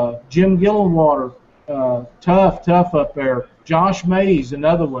 Jim Gillenwater, tough up there. Josh Mays,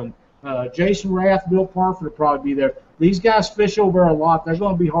 another one. Jason Rath, Bill Parford will probably be there. These guys fish over a lot. They're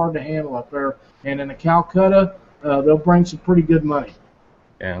going to be hard to handle up there. And in the Calcutta, they'll bring some pretty good money.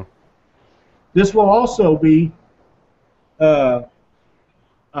 Yeah. This will also be 100%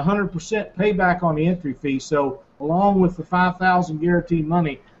 payback on the entry fee. So along with the $5,000 guaranteed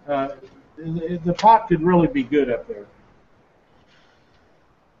money, the pot could really be good up there.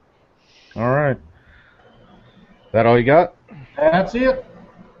 All right. That all you got? That's it.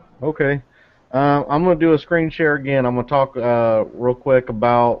 Okay. I'm going to do a screen share again. I'm going to talk real quick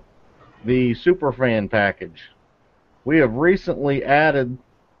about the Superfan package. We have recently added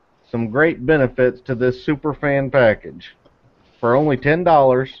some great benefits to this Superfan package. For only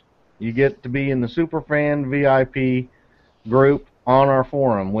 $10, you get to be in the Superfan VIP group on our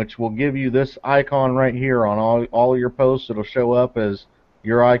forum, which will give you this icon right here on all your posts. It'll show up as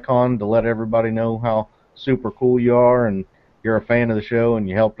your icon to let everybody know how super cool you are and you're a fan of the show and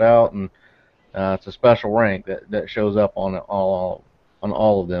you helped out, and it's a special rank that shows up on all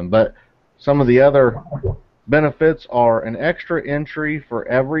of them. But some of the other benefits are an extra entry for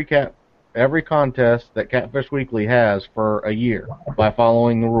every contest that Catfish Weekly has for a year by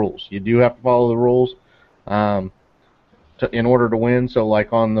following the rules. You do have to follow the rules in order to win. So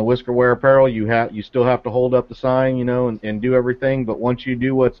like on the Whisker Wear apparel, you still have to hold up the sign, and do everything. But once you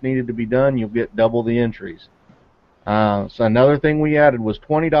do what's needed to be done, you'll get double the entries. So another thing we added was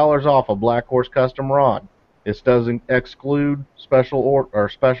 $20 off a Black Horse custom rod. This doesn't exclude special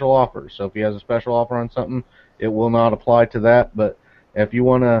offers. So if he has a special offer on something, it will not apply to that. But if you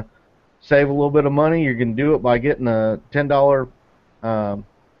want to save a little bit of money, you can do it by getting a $10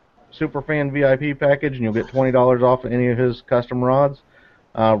 Superfan VIP package, and you'll get $20 off any of his custom rods.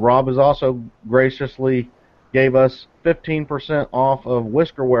 Rob has also graciously gave us 15% off of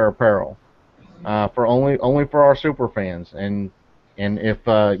Whisker Wear apparel for only for our super fans, and if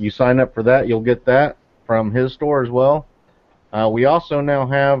you sign up for that, you'll get that from his store as well. We also now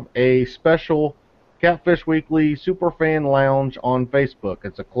have a special Catfish Weekly Superfan Lounge on Facebook.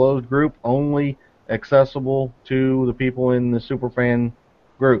 It's a closed group, only accessible to the people in the Superfan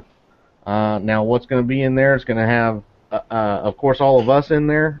group. Now, what's going to be in there is going to have, of course, all of us in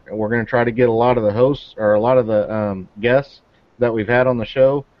there. We're going to try to get a lot of the hosts or a lot of the guests that we've had on the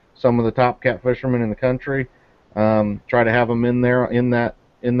show, some of the top catfishermen in the country. Try to have them in there in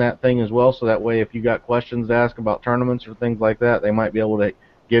that thing as well, so that way if you got questions to ask about tournaments or things like that, they might be able to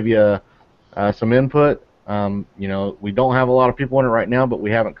give you some input. We don't have a lot of people in it right now, but we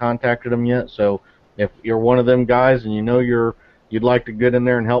haven't contacted them yet. So if you're one of them guys and you'd like to get in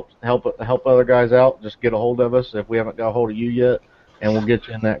there and help other guys out, just get a hold of us if we haven't got a hold of you yet, and we'll get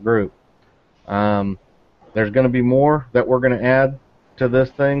you in that group. There's going to be more that we're going to add to this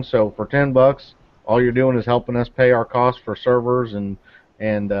thing. So for $10, all you're doing is helping us pay our costs for servers and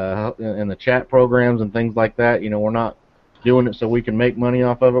the chat programs and things like that. We're not doing it so we can make money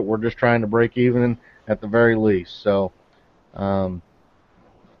off of it. We're just trying to break even at the very least. So I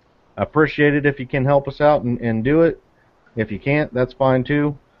appreciate it if you can help us out and do it. If you can't, that's fine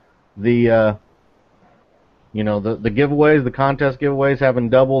too. The the giveaways, the contest giveaways, having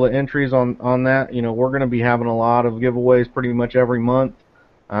double the entries on that. We're going to be having a lot of giveaways pretty much every month.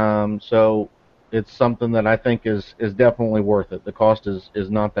 So it's something that I think is definitely worth it. The cost is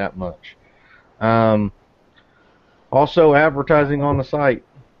not that much. Also, advertising on the site.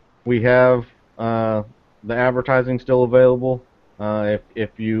 We have the advertising still available.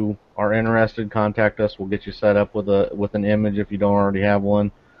 If you are interested, contact us. We'll get you set up with an image if you don't already have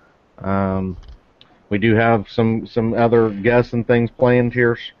one. We do have some other guests and things planned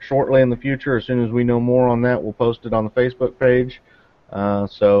here shortly in the future. As soon as we know more on that, we'll post it on the Facebook page. I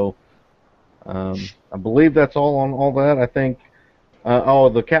believe that's all on all that. I think.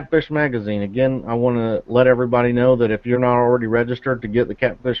 The Catfish Magazine. Again, I want to let everybody know that if you're not already registered to get the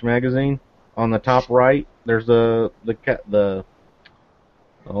Catfish Magazine, on the top right, there's oh,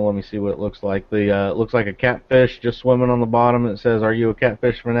 let me see what it looks like. It looks like a catfish just swimming on the bottom. It says, "Are you a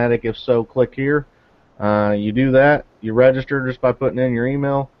catfish fanatic? If so, click here." You do that. You register just by putting in your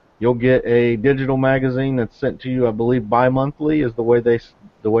email. You'll get a digital magazine that's sent to you, I believe, bi-monthly is the way they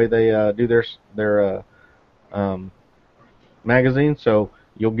do their magazine. So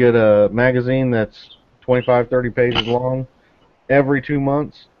you'll get a magazine that's 25, 30 pages long every 2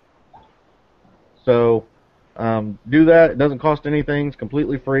 months. So do that. It doesn't cost anything. It's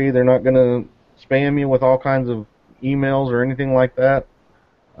completely free. They're not going to spam you with all kinds of emails or anything like that.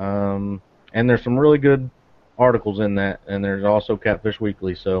 And there's some really good articles in that. And there's also Catfish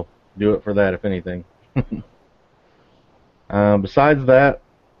Weekly. So do it for that, if anything. Besides that,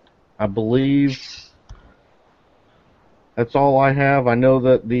 I believe that's all I have. I know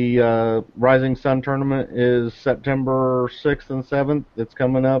that the Rising Sun tournament is September 6th and 7th. It's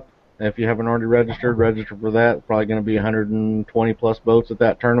coming up. If you haven't already registered, register for that. Probably going to be 120 plus boats at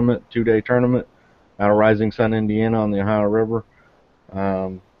that tournament, 2-day tournament out of Rising Sun, Indiana on the Ohio River.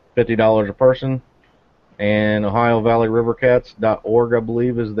 $50 a person. And OhioValleyRiverCats.org, I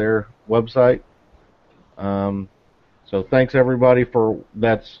believe, is their website. So thanks everybody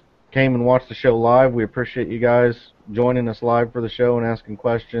that's came and watched the show live. We appreciate you guys joining us live for the show and asking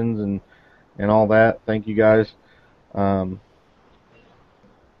questions and all that. Thank you guys.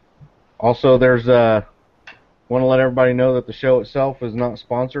 Also, want to let everybody know that the show itself is not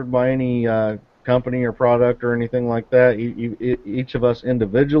sponsored by any company or product or anything like that. Each of us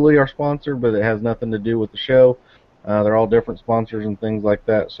individually are sponsored, but it has nothing to do with the show. They're all different sponsors and things like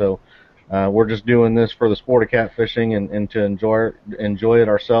that. So we're just doing this for the sport of catfishing and to enjoy it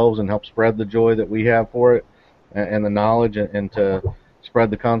ourselves and help spread the joy that we have for it and the knowledge and to spread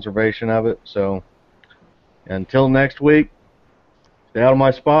the conservation of it. So until next week, stay out of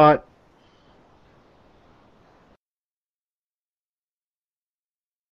my spot.